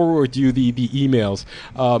 I'll forward you the emails.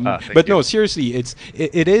 But no, seriously,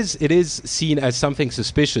 it is seen as something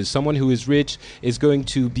suspicious. Someone who is rich is going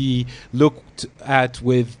to be looked at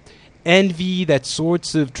with envy that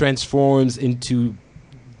sorts of transforms into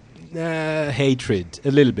hatred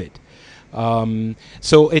a little bit.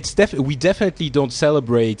 So it's we definitely don't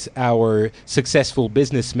celebrate our successful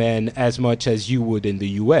businessmen as much as you would in the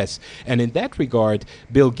U.S. And in that regard,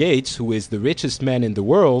 Bill Gates, who is the richest man in the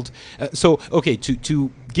world, to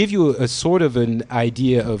give you a sort of an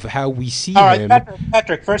idea of how we see him.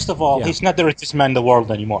 Patrick, first of all, he's not the richest man in the world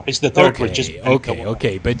anymore. He's the third richest man in the world.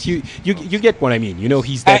 Okay, but you get what I mean. You know,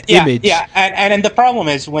 he's that image. Yeah, and the problem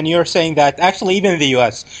is when you're saying that, actually, even in the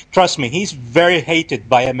U.S., trust me, he's very hated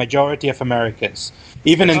by a majority of Americans,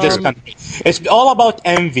 even in this country. It's all about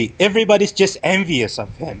envy. Everybody's just envious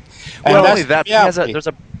of him. And well, only that,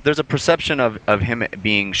 there's a perception of him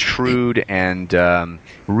being shrewd and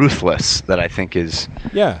ruthless that I think is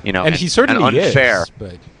and he certainly unfair. Is,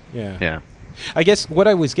 but I guess what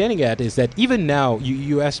I was getting at is that even now,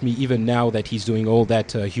 you asked me, even now that he's doing all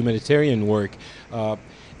that humanitarian work,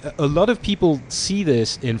 a lot of people see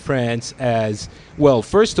this in France as, well,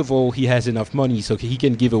 first of all, he has enough money so he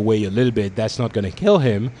can give away a little bit. That's not going to kill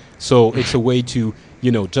him. So it's a way to,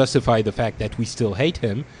 justify the fact that we still hate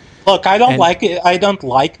him. Look, I don't like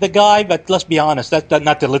the guy, but let's be honest, that's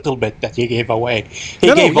not the little bit that he gave away.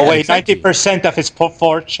 He gave away 90% of his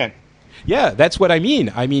fortune. Yeah, that's what I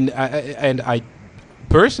mean. I mean, I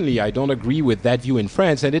personally, I don't agree with that view in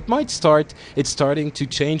France, and it's starting to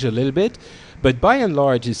change a little bit. But by and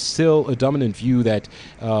large, it's still a dominant view that,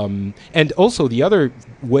 and also the other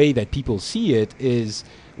way that people see it is,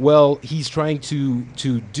 well, he's trying to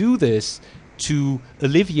do this to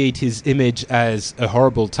alleviate his image as a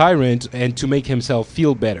horrible tyrant and to make himself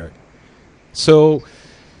feel better. So,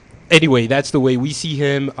 anyway, that's the way we see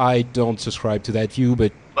him. I don't subscribe to that view,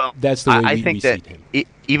 but that's the way we see him.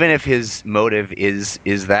 Even if his motive is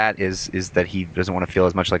that he doesn't want to feel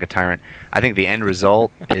as much like a tyrant, I think the end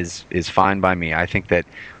result is fine by me. I think that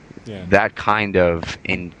that kind of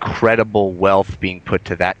incredible wealth being put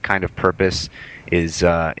to that kind of purpose is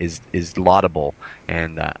laudable,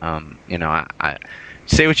 and I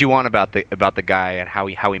say what you want about the guy and how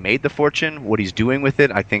he made the fortune, what he's doing with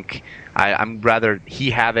it. I think I'm rather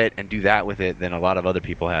he have it and do that with it than a lot of other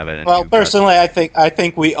people have it. Well, personally, I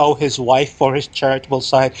think we owe his wife for his charitable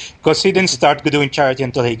side, because he didn't start doing charity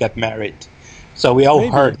until he got married, so we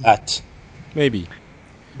owe her that. Maybe.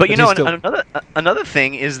 But another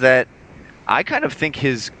thing is that I kind of think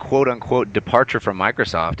his quote-unquote departure from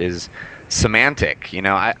Microsoft is semantic.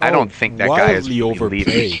 I don't think that guy is wildly really overplayed.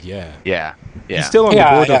 leaving. Yeah. Yeah. He's still on the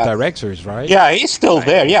Yeah, board of yeah. directors, right? Yeah, he's still Right.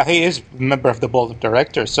 there. Yeah, he is a member of the board of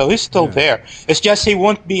directors, so he's still Yeah. there. It's just he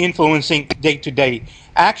won't be influencing day-to-day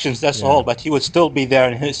actions, that's Yeah. all, but he would still be there,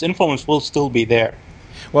 and his influence will still be there.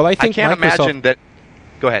 Well, I I think can't Microsoft. imagine that.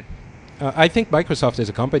 Go ahead. I think Microsoft as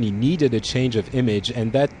a company needed a change of image,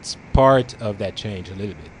 and that's part of that change a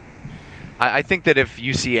little bit. I think that if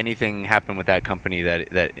you see anything happen with that company that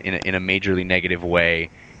in a majorly negative way,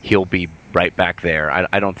 he'll be right back there.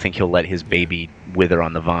 I don't think he'll let his baby wither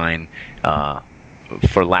on the vine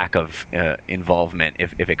for lack of involvement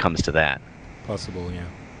if it comes to that. Possible, yeah.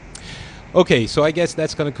 Okay, so I guess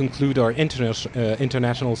that's going to conclude our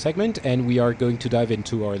international segment, and we are going to dive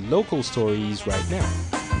into our local stories right now.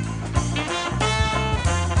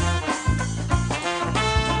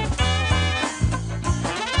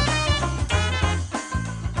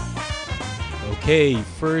 Okay,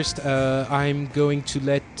 first I'm going to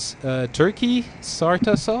let Turkey start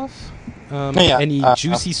us off. Yeah, Any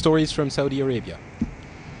juicy stories from Saudi Arabia?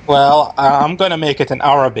 Well, I'm going to make it an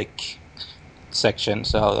Arabic section,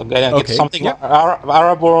 so I'm going to Okay, get something yeah.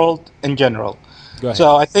 Arab world in general. Go ahead.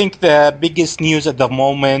 So I think the biggest news at the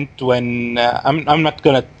moment, when I'm not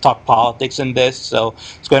going to talk politics in this, so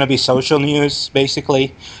it's going to be social news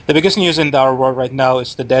basically. The biggest news in our world right now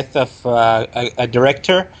is the death of a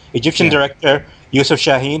director, Egyptian Yeah. director, Yusuf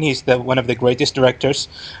Shaheen. He's one of the greatest directors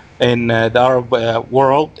in the Arab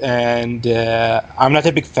world, and I'm not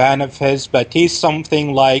a big fan of his, but he's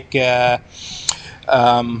something like.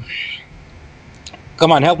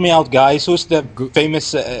 Come on, help me out, guys. Who's the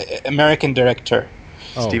famous American director?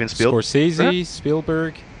 Steven Spielberg? Scorsese,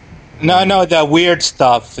 Spielberg. No, the weird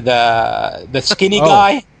stuff. The skinny Oh.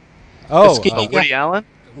 guy. Oh, skinny guy. Woody Allen?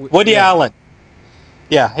 Woody Allen.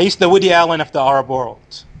 Yeah, he's the Woody Allen of the Arab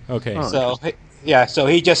world. okay. Oh. So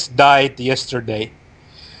he just died yesterday,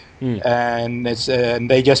 and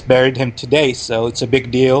they just buried him today. So it's a big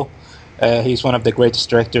deal. He's one of the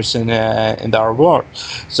greatest directors in the Arab world.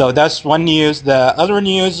 So that's one news. The other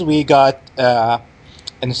news we got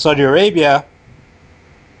in Saudi Arabia.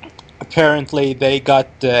 Apparently, they got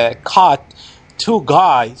caught two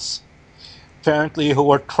guys. Apparently, who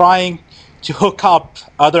were trying to hook up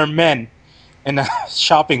other men in a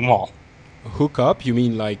shopping mall. Hook up? You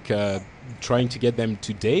mean like trying to get them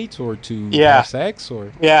to date or to Yeah. have sex?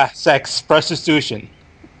 Or Yeah, sex, prostitution.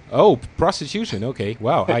 oh, prostitution. Okay,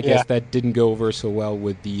 wow. I guess Yeah. that didn't go over so well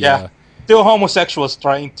with the. Yeah, two homosexuals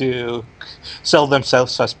trying to sell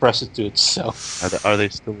themselves as prostitutes. So Are they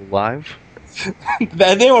still alive?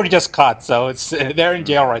 they were just caught. So they're in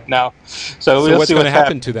jail right now. So So we'll what's see going what to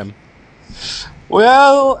happen happens. to them?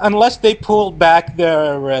 Well, unless they pull back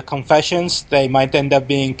their confessions, they might end up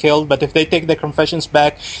being killed. But if they take their confessions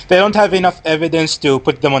back, they don't have enough evidence to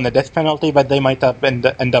put them on the death penalty, but they might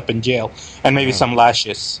end up in jail and maybe some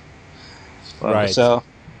lashes. Right. So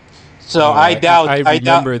Oh, I doubt. I I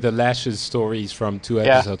doubt. remember the lashes stories from 2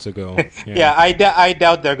 Yeah. episodes ago. Yeah, I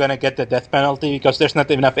doubt they're gonna get the death penalty because there's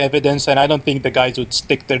not enough evidence, and I don't think the guys would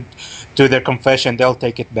stick to their confession. They'll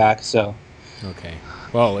take it back. So. Okay.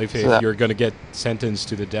 Well, if So- you're going to get sentenced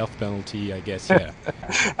to the death penalty, I guess, yeah.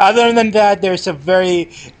 Other than that, there's a very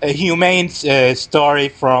humane story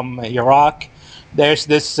from Iraq. There's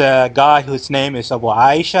this guy whose name is Abu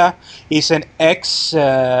Aisha. He's an ex-officer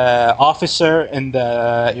in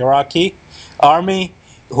the Iraqi army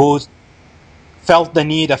who felt the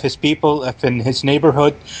need of his people in his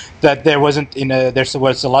neighborhood, that there was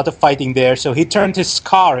a lot of fighting there. So he turned his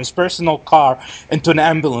personal car, into an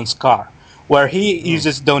ambulance car, where he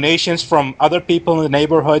uses donations from other people in the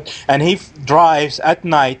neighborhood, and he drives at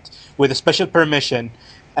night with a special permission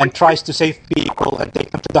and tries to save people and take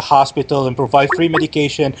them to the hospital and provide free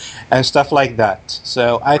medication and stuff like that.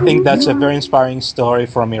 So I think that's a very inspiring story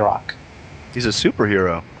from Iraq. He's a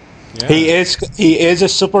superhero. Yeah. He is a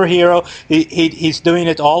superhero. He's doing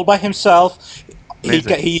it all by himself.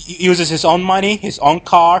 Amazing. He uses his own money, his own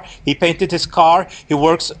car. He painted his car. He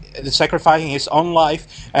works sacrificing his own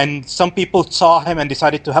life. And some people saw him and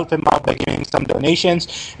decided to help him out by giving some donations.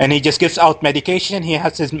 And he just gives out medication. He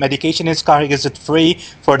has his medication in his car. He gives it free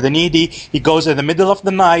for the needy. He goes in the middle of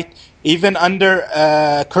the night, even under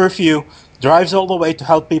curfew, drives all the way to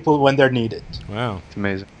help people when they're needed. Wow. It's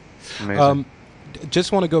amazing. Amazing.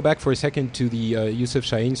 Just want to go back for a second to the Yusuf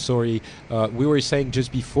Shaheen story. We were saying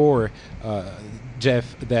just before,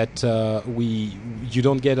 Jeff, that you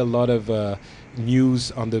don't get a lot of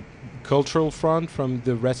news on the cultural front from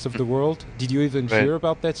the rest of the world. Did you even Right. hear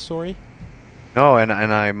about that story? No, and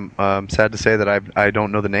I'm sad to say that I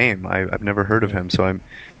don't know the name. I've never heard of him, so I'm.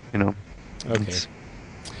 Okay.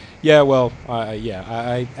 Yeah, well,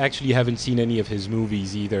 I actually haven't seen any of his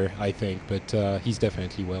movies either, I think, but he's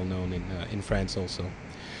definitely well known in France also.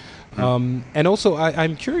 And also,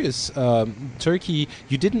 I'm curious, Turkey,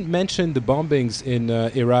 you didn't mention the bombings in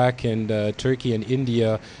Iraq and Turkey and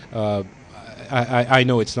India. I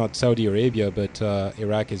know it's not Saudi Arabia, but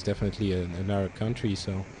Iraq is definitely an Arab country,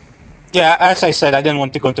 so... Yeah, as I said, I didn't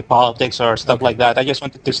want to go into politics or stuff like that. I just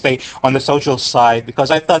wanted to stay on the social side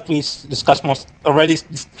because I thought we discussed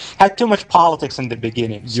had too much politics in the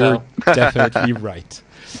beginning. You're definitely right.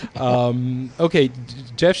 Okay,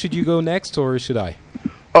 Jeff, should you go next or should I?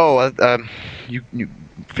 Oh, you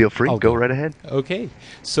feel free. Go right ahead. Okay.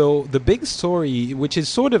 So the big story, which is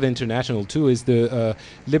sort of international too, is the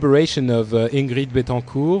liberation of Ingrid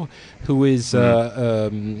Betancourt, who is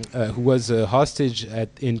who was a hostage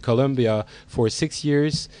in Colombia for 6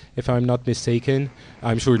 years, if I'm not mistaken.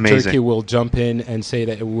 I'm sure Turkey will jump in and say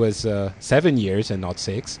that it was 7 years and not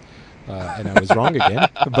 6. And I was wrong again.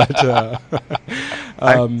 But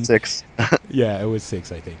 6. Yeah, it was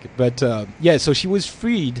 6, I think. But so she was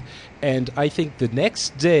freed, and I think the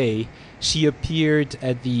next day she appeared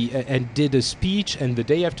at the and did a speech, and the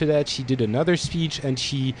day after that she did another speech, and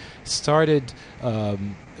she started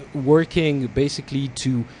working basically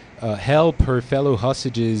to help her fellow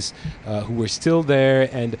hostages who were still there,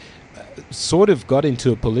 and sort of got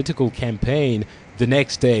into a political campaign the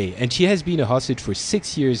next day. And she has been a hostage for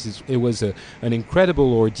 6 years. It was an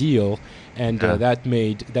incredible ordeal, and that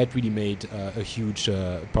really made a huge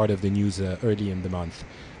part of the news early in the month.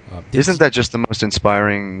 Isn't that just the most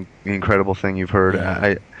inspiring, incredible thing you've heard?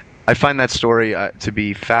 Yeah. I find that story to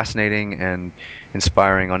be fascinating and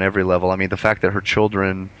inspiring on every level. I mean, the fact that her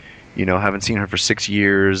children, haven't seen her for 6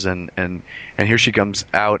 years, and here she comes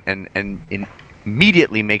out and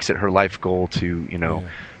immediately makes it her life goal to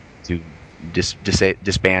to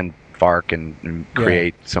disband FARC and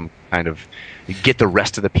create some kind of get the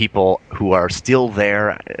rest of the people who are still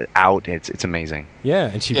there out. It's amazing. Yeah,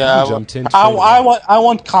 and she really jumped in. I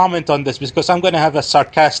won't comment on this because I'm going to have a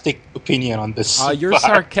sarcastic opinion on this. You're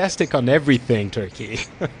sarcastic on everything, Turkey.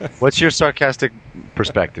 What's your sarcastic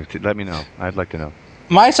perspective? Let me know. I'd like to know.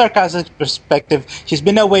 My sarcastic perspective, she's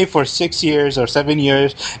been away for 6 years or 7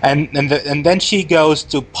 years, and then she goes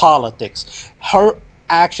to politics. Her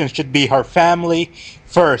actions should be her family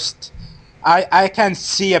first. I can't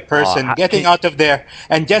see a person getting out of there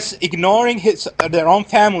and just ignoring their own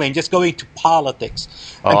family and just going to politics.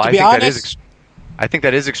 And to be honest, I think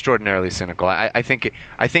that is extraordinarily cynical. I think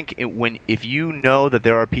if you know that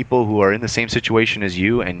there are people who are in the same situation as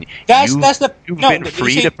you, and you've been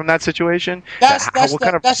freed from that situation, what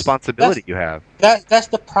kind of responsibility you have? That's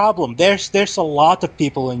the problem. There's a lot of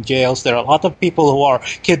people in jails. There are a lot of people who are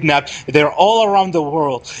kidnapped. They're all around the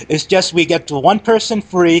world. It's just we get one person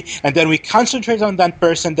free, and then we concentrate on that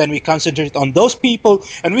person. Then we concentrate on those people,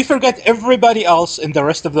 and we forget everybody else in the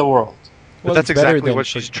rest of the world. But that's exactly what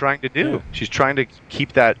she's trying to do. Yeah. She's trying to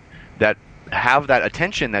keep have that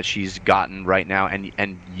attention that she's gotten right now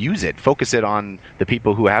and use it, focus it on the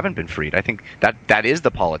people who haven't been freed. I think that is the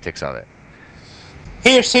politics of it.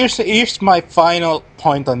 Here's my final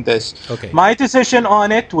point on this. Okay. My decision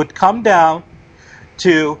on it would come down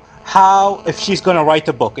to if she's going to write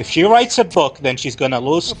a book. If she writes a book, then she's going to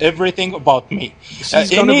lose everything about me. She's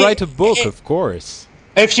going to write a book, of course.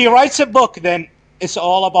 If she writes a book, then it's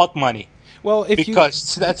all about money. Well,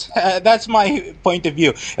 that's my point of view.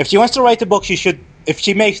 If she wants to write a book, she should. If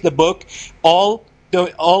she makes the book, all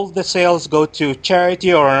the sales go to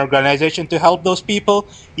charity or an organization to help those people.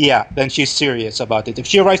 Yeah, then she's serious about it. If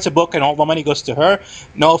she writes a book and all the money goes to her,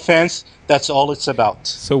 no offense, that's all it's about.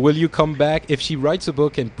 So will you come back if she writes a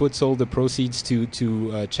book and puts all the proceeds to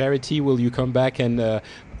charity? Will you come back and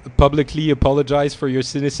publicly apologize for your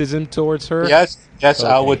cynicism towards her? Yes, okay.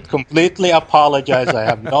 I would completely apologize. I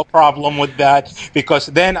have no problem with that because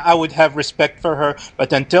then I would have respect for her.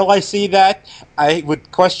 But until I see that, I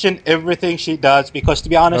would question everything she does because, to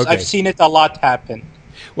be honest, I've seen it a lot happen.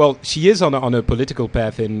 Well, she is on a political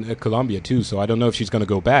path in Colombia too, so I don't know if she's going to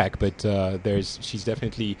go back. But she's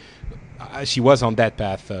definitely she was on that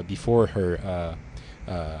path before her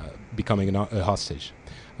becoming a hostage.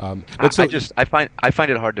 I find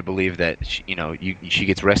it hard to believe that she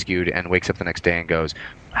gets rescued and wakes up the next day and goes,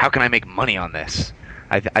 how can I make money on this?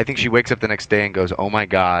 I think she wakes up the next day and goes, oh my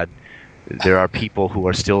God, there are people who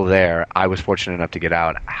are still there. I was fortunate enough to get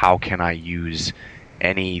out. How can I use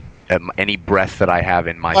any breath that I have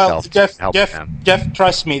in myself to help them? Jeff,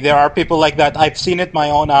 trust me, there are people like that. I've seen it with my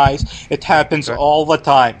own eyes. It happens all the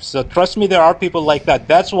time. So trust me, there are people like that.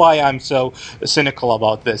 That's why I'm so cynical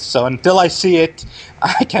about this. So until I see it,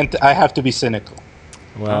 I have to be cynical.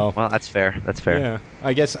 Well, well, that's fair. That's fair. yeah,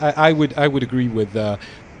 I guess I would agree with a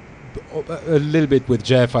little bit with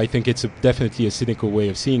Jeff. I think it's definitely a cynical way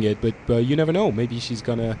of seeing it, but you never know. Maybe she's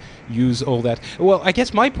gonna use all that. Well, I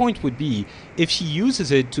guess my point would be if she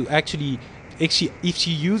uses it to actually, if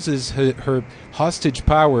she uses her hostage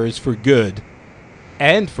powers for good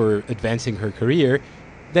and for advancing her career,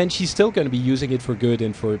 then she's still going to be using it for good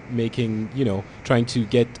and for making, trying to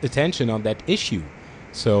get attention on that issue.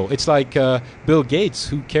 So it's like Bill Gates.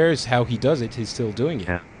 Who cares how he does it? He's still doing it.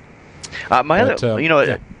 Yeah.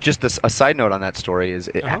 Yeah. Just a side note on that story is,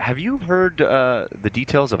 have you heard the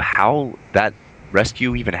details of how that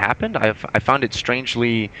rescue even happened? I found it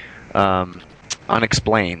strangely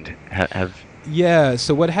unexplained. Yeah.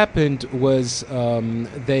 So what happened was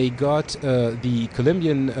they got the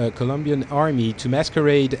Colombian army to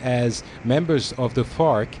masquerade as members of the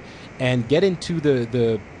FARC and get into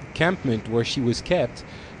the encampment where she was kept.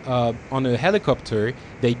 On a helicopter.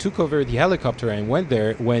 They took over the helicopter and went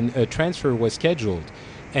there when a transfer was scheduled.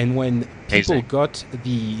 And when people got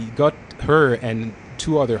her and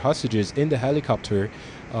two other hostages in the helicopter,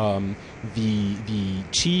 the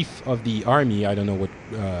chief of the army, I don't know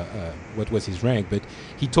what was his rank, but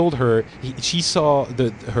he told her she saw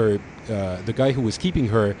the guy who was keeping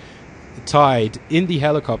her tied in the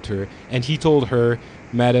helicopter, and he told her,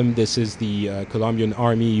 "Madam, this is the Colombian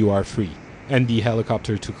army. You are free." And the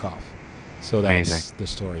helicopter took off. So that's the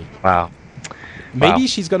story. Wow. Maybe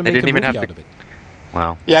she's going to make a movie out of it.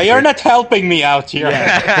 Wow. Yeah, you're not helping me out here.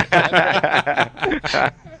 Yeah.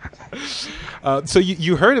 So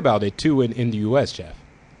you heard about it too in the U.S., Jeff?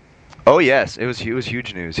 Oh yes, it was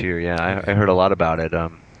huge news here. Yeah, I heard a lot about it.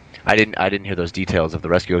 I didn't hear those details of the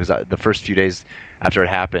rescue because the first few days after it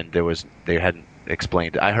happened, they hadn't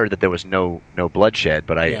explained. I heard that there was no bloodshed,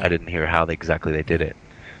 but I didn't hear how exactly they did it.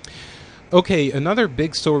 Okay, another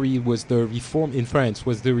big story was the reform in France.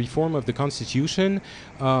 Was the reform of the constitution,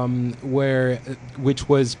 which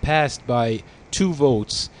was passed by 2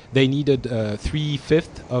 votes. They needed 3/5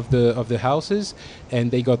 of the houses,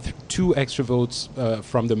 and they got 2 extra votes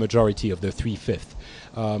from the majority of the 3/5.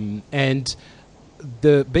 And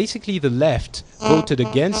basically the left voted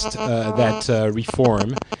against that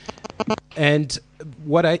reform. And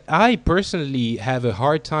what I personally have a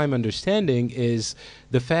hard time understanding is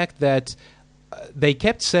the fact that they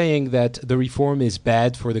kept saying that the reform is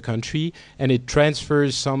bad for the country and it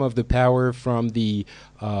transfers some of the power from the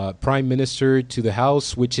prime minister to the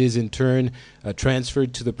House, which is in turn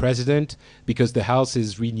transferred to the president because the House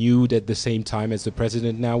is renewed at the same time as the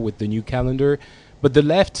president now with the new calendar. But the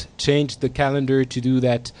left changed the calendar to do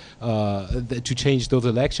that, to change those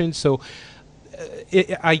elections. So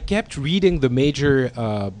I kept reading the major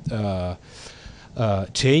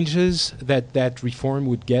changes that reform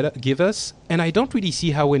would give us, and I don't really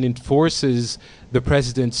see how it enforces the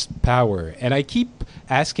president's power. And I keep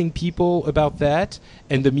asking people about that,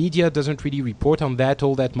 and the media doesn't really report on that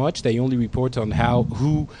all that much. They only report on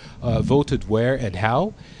who voted where and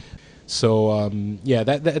how. So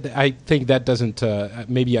that I think that doesn't.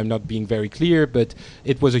 Maybe I'm not being very clear, but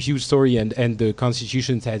it was a huge story, and the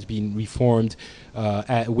Constitution has been reformed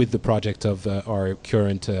with the project of our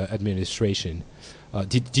current administration.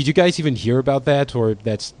 Did you guys even hear about that, or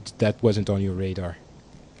that wasn't on your radar?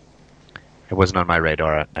 It wasn't on my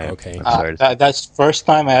radar. Okay. I'm sorry. That's the first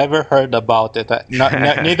time I ever heard about it.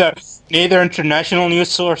 Neither international news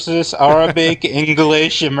sources, Arabic,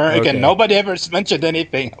 English, American. Okay. Nobody ever mentioned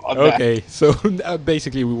anything about that. Okay, so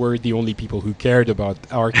basically we were the only people who cared about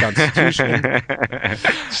our constitution.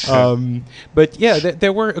 But yeah,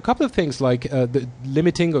 there were a couple of things like the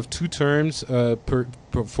limiting of 2 terms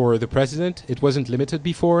for the president. It wasn't limited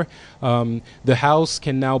before. The House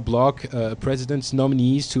can now block a president's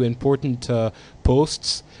nominees to important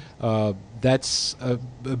posts. That's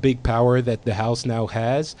a big power that the House now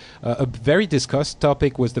has. A very discussed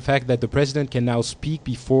topic was the fact that the president can now speak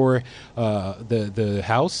before the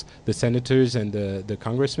House, the senators and the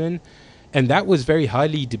congressmen. And that was very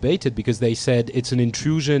highly debated because they said it's an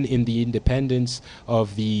intrusion in the independence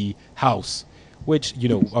of the House, which,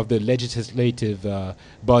 of the legislative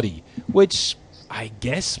body, which I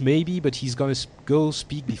guess maybe, but he's going to go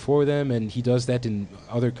speak before them, and he does that in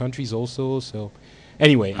other countries also, so...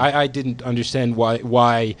 Anyway, I didn't understand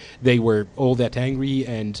why they were all that angry,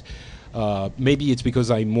 and maybe it's because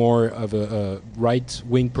I'm more of a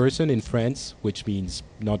right-wing person in France, which means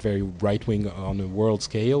not very right-wing on a world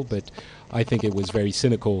scale, but I think it was very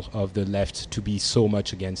cynical of the left to be so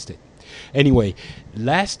much against it. Anyway,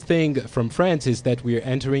 last thing from France is that we're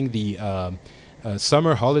entering the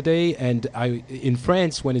summer holiday, and in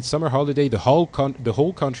France, when it's summer holiday, the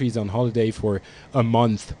whole country is on holiday for a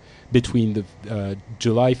month between the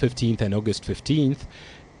July 15th and August 15th,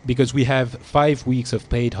 because we have 5 weeks of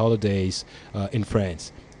paid holidays in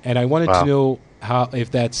France. And I wanted to know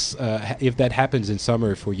if that happens in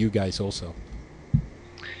summer for you guys also.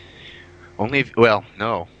 No.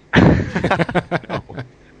 No.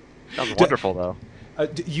 Sounds wonderful, though.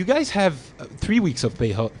 You guys have 3 weeks of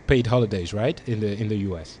paid holidays, right, in the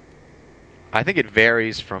U.S.? I think it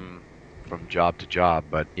varies from job to job,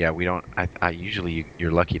 but yeah, we don't. I usually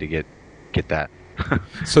you're lucky to get that.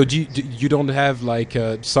 So you don't have like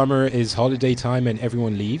summer is holiday time and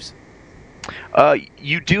everyone leaves?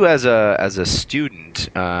 You do as a student,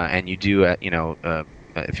 and you do if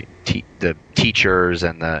the teachers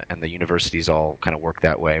and the universities all kind of work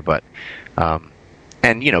that way, but.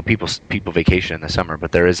 And people vacation in the summer,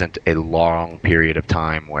 but there isn't a long period of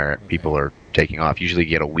time where people are taking off. Usually, you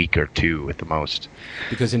get a week or two at the most.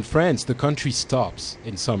 Because in France, the country stops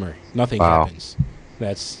in summer; nothing happens.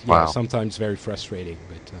 That's sometimes very frustrating.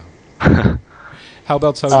 But how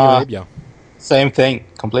about Saudi Arabia? Same thing,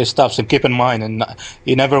 complete stops. And keep in mind, and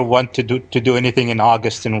you never want to do anything in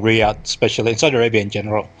August in Riyadh, especially in Saudi Arabia in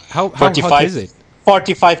general. How hot is it?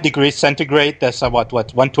 45 degrees centigrade. That's about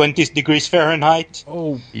 120 degrees Fahrenheit.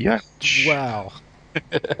 Oh, yeah! Wow.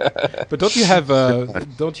 But don't you have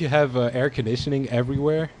air conditioning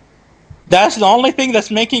everywhere? That's the only thing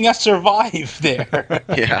that's making us survive there.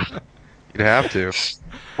 Yeah, you'd have to.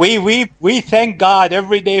 We thank God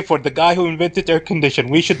every day for the guy who invented air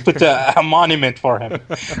conditioning. We should put a monument for him.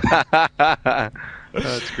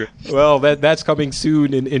 That's great. Well, that's coming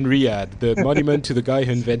soon in Riyadh, the monument to the guy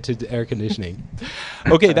who invented air conditioning.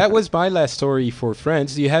 Okay, that was my last story for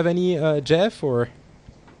France. Do you have any, Jeff, or?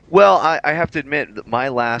 Well, I have to admit that my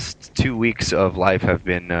last 2 weeks of life have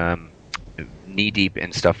been knee-deep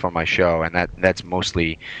in stuff for my show, and that's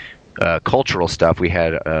mostly cultural stuff. We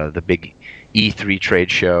had the big E3 trade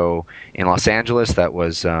show in Los Angeles that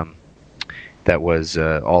was all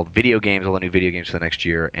video games, all the new video games for the next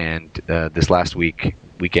year, and this last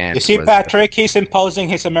weekend. You see, Patrick, he's imposing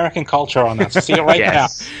his American culture on us. See it right now.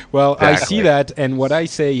 Well, exactly. I see that, and what I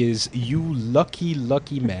say is, you lucky,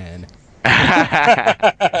 lucky man.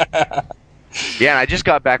 Yeah, I just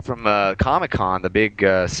got back from Comic-Con, the big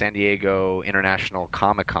San Diego International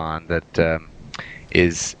Comic-Con that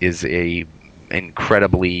is a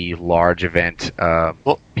incredibly large event.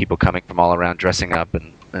 People coming from all around, dressing up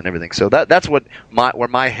and everything. So that's where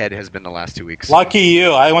my head has been the last 2 weeks. Lucky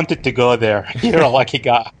you! I wanted to go there. You're a lucky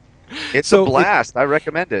guy. It's a blast. I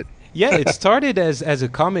recommend it. Yeah, it started as a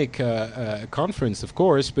comic conference, of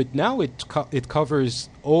course, but now it covers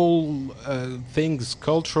all things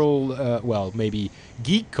cultural. Well, maybe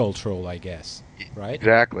geek cultural, I guess. Right?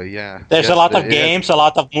 Exactly. Yeah. There's a lot of games, a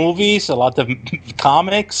lot of movies, a lot of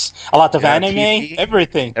comics, a lot of anime, TV,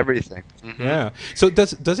 everything. Everything. Mm-hmm. Yeah. So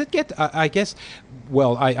does it get? I guess.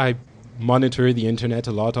 Well, I monitor the internet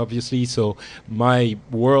a lot, obviously. So my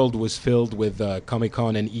world was filled with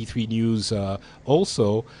Comic-Con and E3 news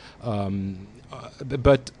also.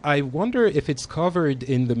 But I wonder if it's covered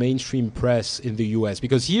in the mainstream press in the U.S.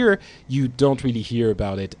 because here you don't really hear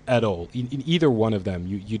about it at all. In either one of them,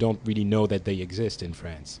 you don't really know that they exist in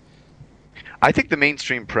France. I think the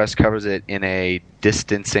mainstream press covers it in a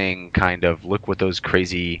distancing kind of look what those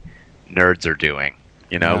crazy nerds are doing.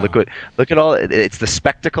 You know, look at all. It's the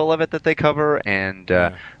spectacle of it that they cover, and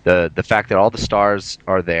the fact that all the stars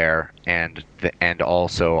are there, and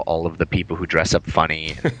also all of the people who dress up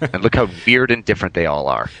funny, and look how weird and different they all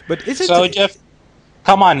are. But is it so, Jeff?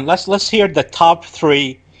 Come on, let's hear the top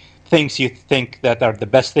 3 things you think that are the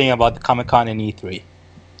best thing about the Comic-Con and E3.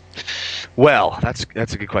 Well, that's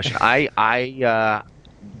a good question. I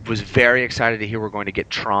was very excited to hear we're going to get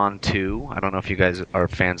Tron 2. I don't know if you guys are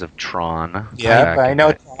fans of Tron. Yeah, I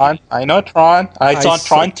know Tron. I saw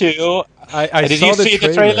Tron 2. Did you see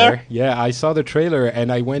the trailer? Yeah, I saw the trailer,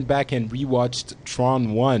 and I went back and rewatched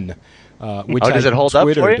Tron 1. Which does it hold up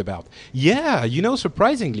for you? About. Yeah,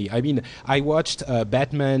 surprisingly. I mean, I watched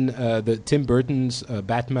Batman, the Tim Burton's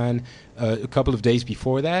Batman, a couple of days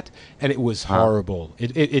before that, and it was horrible.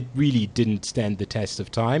 It really didn't stand the test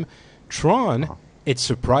of time. Tron, it's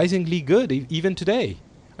surprisingly good, even today.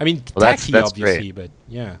 I mean, tacky, that's obviously, great. But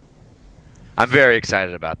yeah. I'm very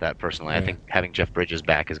excited about that, personally. Yeah. I think having Jeff Bridges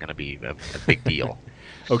back is going to be a big deal.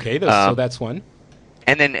 Okay, so that's one.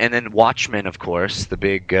 And then Watchmen, of course, the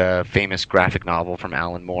big famous graphic novel from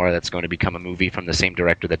Alan Moore that's going to become a movie from the same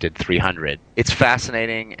director that did 300. It's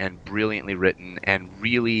fascinating and brilliantly written and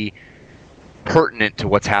really pertinent to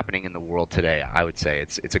what's happening in the world today. I would say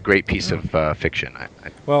it's a great piece of fiction. I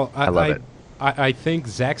love it. I think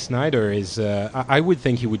Zack Snyder is. I would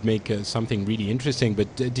think he would make something really interesting.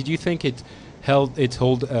 But did you think it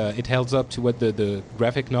holds up to what the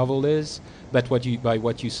graphic novel is? By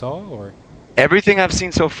what you saw, or? Everything I've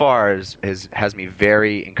seen so far has me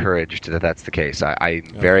very encouraged that that's the case. I'm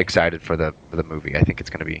very excited for the movie. I think it's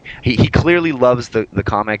going to be. He clearly loves the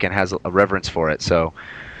comic and has a reverence for it. So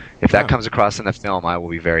if that comes across in the film, I will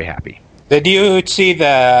be very happy. Did you see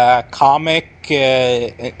the comic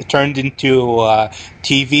turned into a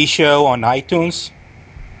TV show on iTunes?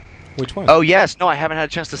 Which one? Oh yes, no, I haven't had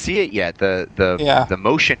a chance to see it yet. The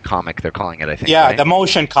motion comic they're calling it, I think. Yeah, right? the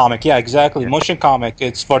motion comic. Yeah, exactly. Yeah. Motion comic.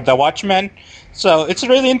 It's for the Watchmen. So it's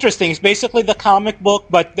really interesting. It's basically the comic book,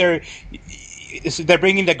 but they're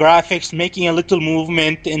bringing the graphics, making a little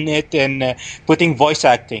movement in it, and putting voice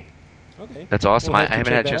acting. Okay, that's awesome. We'll I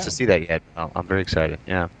haven't had a chance to see that yet. I'm very excited.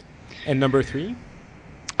 Yeah. And number 3?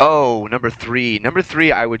 Oh, number 3. Number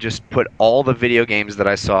 3, I would just put all the video games that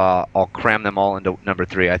I saw. I'll cram them all into number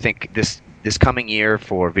 3. I think this coming year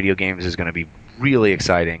for video games is going to be really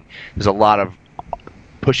exciting. There's a lot of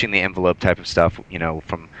pushing the envelope type of stuff,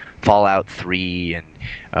 from Fallout 3 and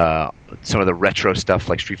some of the retro stuff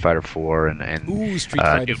like Street Fighter 4 and Ooh, Street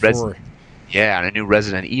Fighter 4. Yeah, and a new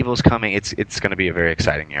Resident Evil's coming. It's going to be a very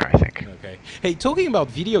exciting year, I think. Okay. Hey, talking about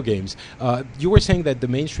video games, you were saying that the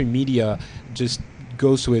mainstream media just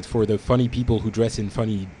goes to it for the funny people who dress in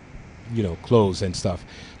funny, clothes and stuff.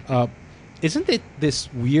 Isn't it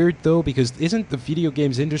this weird though? Because isn't the video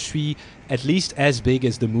games industry at least as big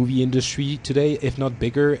as the movie industry today, if not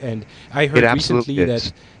bigger? And I heard recently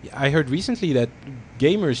that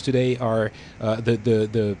gamers today are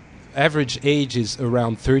the average age is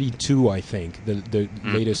around 32. I think the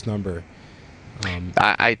latest number.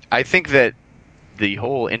 I think that the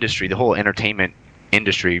whole industry, the whole entertainment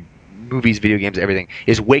industry, movies, video games, everything,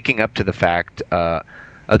 is waking up to the fact.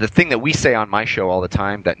 The thing that we say on my show all the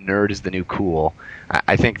time, that nerd is the new cool.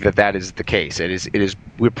 I think that is the case. It is.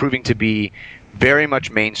 We're proving to be very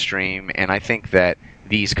much mainstream, and I think that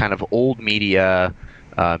these kind of old media,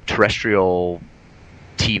 terrestrial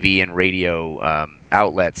TV and radio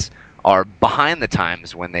outlets are behind the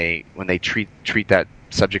times when they treat that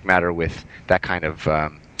subject matter with that kind of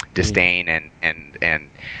disdain and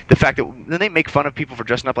the fact that when they make fun of people for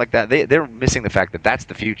dressing up like that, they're missing the fact that that's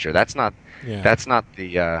the future. That's not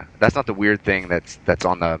the weird thing that's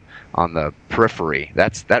on the periphery.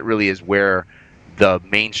 That really is where the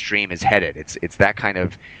mainstream is headed. It's that kind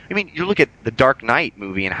of. I mean, you look at the Dark Knight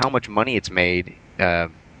movie and how much money it's made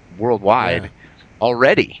worldwide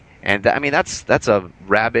already, and that's a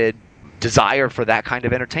rabid desire for that kind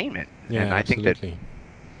of entertainment. Yeah, and I think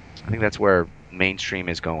that's where mainstream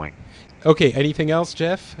is going. Okay, anything else,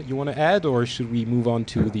 Jeff, you want to add, or should we move on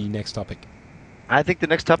to the next topic? I think the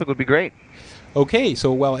next topic would be great. Okay,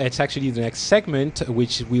 so it's actually the next segment,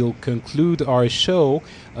 which will conclude our show,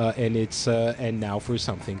 and it's and now for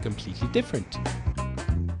something completely different.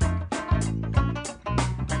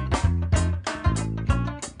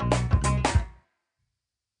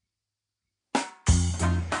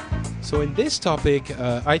 So in this topic,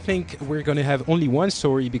 I think we're going to have only one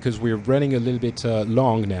story because we're running a little bit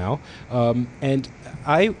long now. And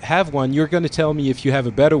I have one. You're going to tell me if you have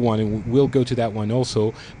a better one, and we'll go to that one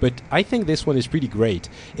also. But I think this one is pretty great.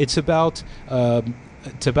 It's about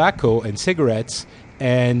tobacco and cigarettes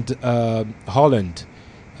and Holland.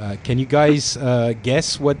 Can you guys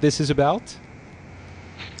guess what this is about?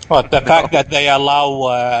 Well, the fact that they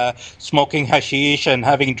allow smoking hashish and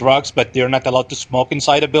having drugs, but they're not allowed to smoke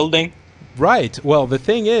inside a building? Right. Well, the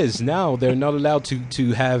thing is, now they're not allowed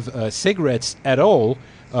to have cigarettes at all,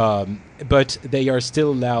 but they are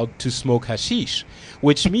still allowed to smoke hashish,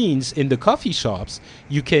 which means in the coffee shops,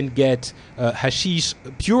 you can get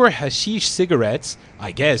pure hashish cigarettes,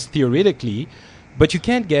 I guess, theoretically, but you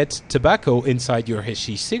can't get tobacco inside your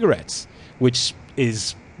hashish cigarettes, which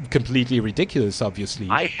is completely ridiculous, obviously.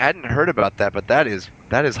 I hadn't heard about that, but that is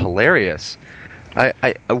hilarious.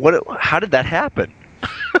 How did that happen?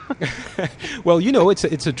 Well,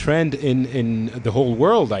 it's a trend in the whole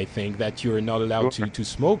world, I think, that you're not allowed to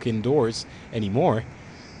smoke indoors anymore.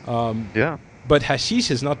 Yeah. But hashish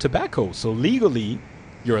is not tobacco, so legally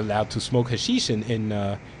you're allowed to smoke hashish in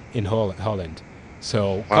Holland.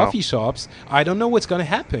 So coffee shops, I don't know what's going to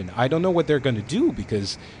happen. I don't know what they're going to do,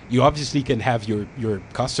 because you obviously can have your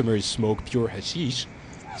customers smoke pure hashish.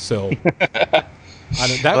 So that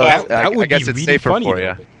would be really funny for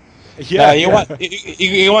you. Yeah,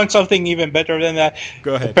 you want something even better than that?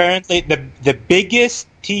 Go ahead. Apparently, the biggest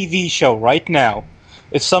TV show right now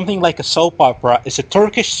is something like a soap opera. It's a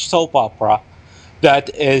Turkish soap opera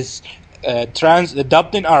that is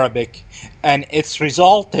dubbed in Arabic, and it's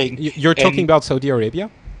resulting. You're talking about Saudi Arabia?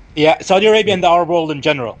 Yeah, Saudi Arabia and the Arab world in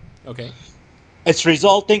general. Okay. It's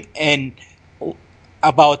resulting in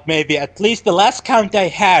about maybe at least the last count I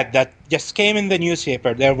had that just came in the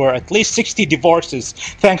newspaper. There were at least 60 divorces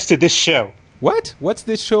thanks to this show. What? What's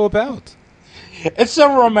this show about? It's a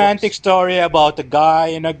romantic story about a guy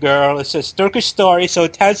and a girl. It's a Turkish story, so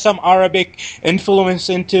it has some Arabic influence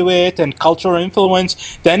into it and cultural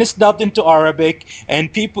influence. Then it's dubbed into Arabic,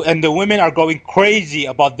 and the women are going crazy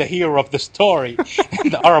about the hero of the story in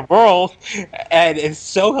the Arab world, and it's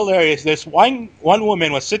so hilarious. There's one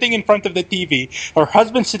woman was sitting in front of the TV, her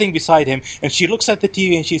husband sitting beside him, and she looks at the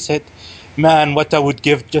TV and she said, "Man, what I would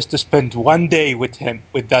give just to spend one day with him,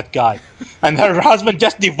 with that guy." And her husband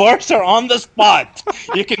just divorced her on the spot.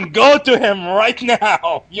 You can go to him right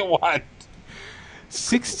now if you want.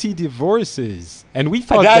 60 divorces. And we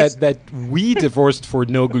thought that we divorced for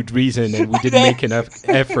no good reason and we didn't make enough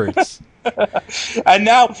efforts. And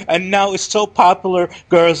now it's so popular.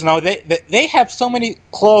 Girls now they have so many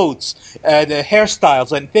clothes, the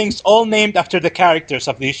hairstyles and things all named after the characters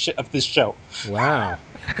of this show. Wow.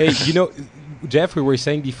 Hey, Jeff, we were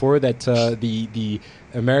saying before that the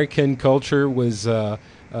American culture was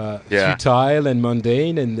futile and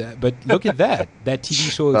mundane, but look at that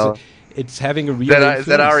TV show it's having a real influence. Is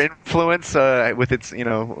that our influence with its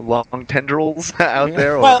long tendrils out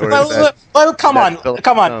there? Well, come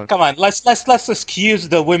on. Let's excuse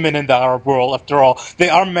the women in the Arab world. After all, they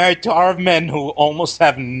are married to Arab men who almost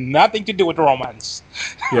have nothing to do with romance.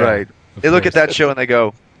 Yeah, right. They look at that show and they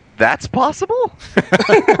go, "That's possible?"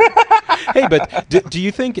 Hey, but do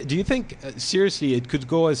you think seriously it could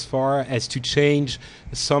go as far as to change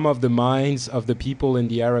some of the minds of the people in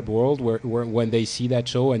the Arab world where when they see that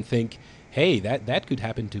show and think, "Hey, that could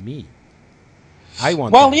happen to me. I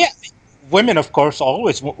want." Well, that. yeah. Women, of course,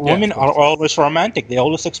 women are always romantic. They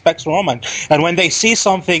always expect romance. And when they see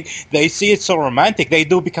something, they see it so romantic, they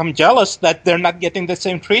do become jealous that they're not getting the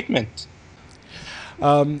same treatment.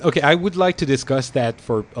 Okay, I would like to discuss that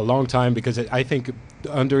for a long time because I think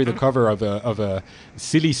under the cover of a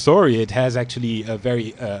silly story, it has actually a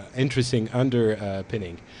very interesting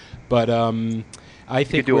underpinning. But I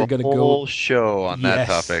think we're going to go a whole show on that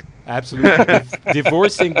topic. Absolutely,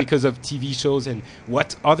 divorcing because of TV shows and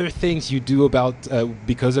what other things you do about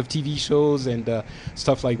because of TV shows and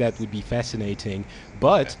stuff like that would be fascinating.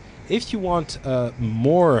 But if you want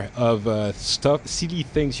more of silly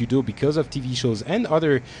things you do because of TV shows and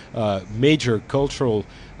other major cultural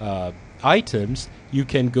items, you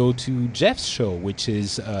can go to Jeff's show, which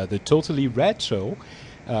is the Totally Rad Show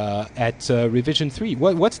at Revision 3.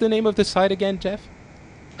 What's the name of the site again, Jeff?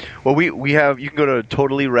 Well, we have, you can go to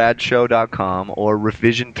totallyradshow.com or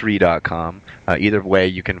revision3.com. Either way,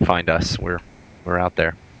 you can find us. We're out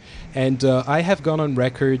there. And I have gone on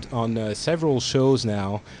record on several shows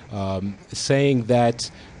now saying that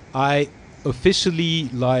I officially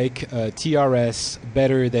like TRS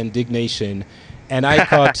better than Dignation, and I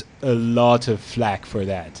caught a lot of flack for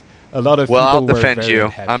that. A lot of people I'll were defend very you.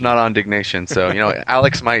 happy. I'm not on Dignation, so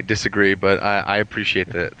Alex might disagree, but I appreciate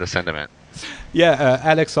the sentiment. Yeah,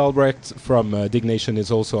 Alex Albrecht from Dignation is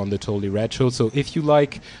also on the Totally Rad Show. So if you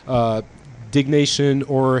like Dignation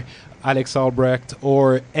or Alex Albrecht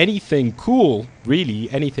or anything cool, really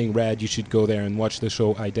anything rad, you should go there and watch the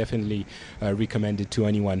show. I definitely recommend it to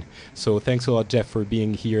anyone. So thanks a lot, Jeff, for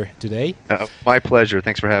being here today. My pleasure.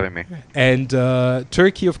 Thanks for having me. And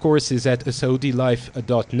Turkey, of course, is at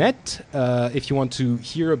saudilife.net. If you want to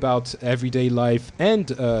hear about everyday life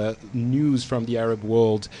and news from the Arab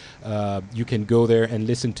world, you can go there and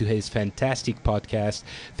listen to his fantastic podcast.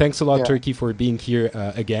 Thanks a lot, Turkey, for being here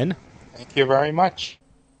again. Thank you very much.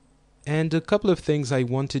 And a couple of things I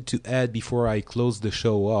wanted to add before I close the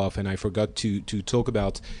show off, and I forgot to talk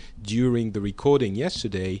about during the recording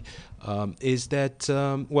yesterday, is that,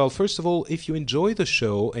 first of all, if you enjoy the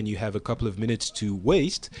show and you have a couple of minutes to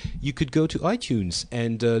waste, you could go to iTunes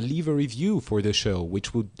and leave a review for the show,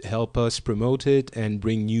 which would help us promote it and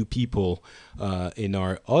bring new people in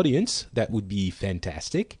our audience. That would be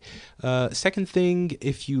fantastic. Second thing,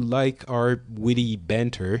 if you like our witty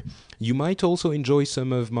banter, you might also enjoy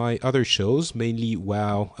some of my other shows, mainly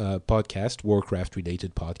WoW podcast,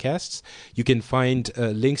 Warcraft-related podcasts. You can find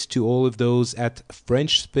links to all of those at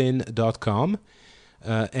FrenchSpin.com.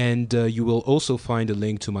 And you will also find a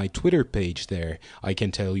link to my Twitter page there. I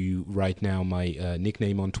can tell you right now my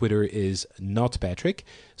nickname on Twitter is NotPatrick,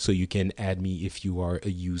 so you can add me if you are a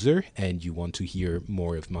user and you want to hear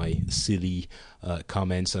more of my silly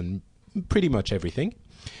comments on pretty much everything.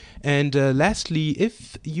 And lastly,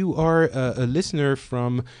 if you are a listener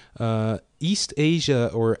from East Asia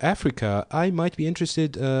or Africa, I might be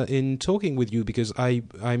interested in talking with you because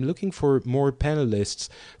I'm looking for more panelists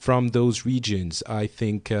from those regions. I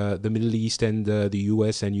think the Middle East and the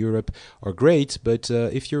US and Europe are great, but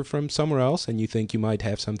if you're from somewhere else and you think you might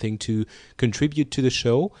have something to contribute to the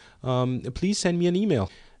show, please send me an email.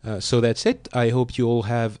 So that's it. I hope you all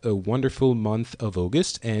have a wonderful month of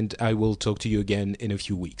August, and I will talk to you again in a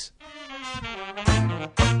few weeks.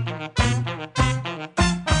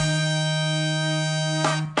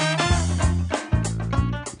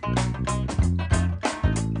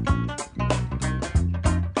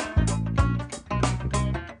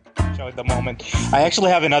 At the moment, I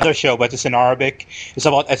actually have another show, but it's in Arabic. It's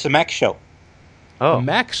a Mac show. Oh, A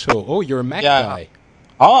Mac show. Oh, you're a Mac guy.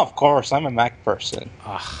 Oh, of course, I'm a Mac person.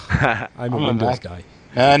 I'm a Windows guy.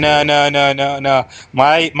 No.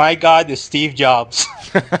 My God is Steve Jobs.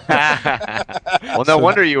 Well, no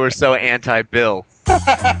wonder you were so anti-Bill.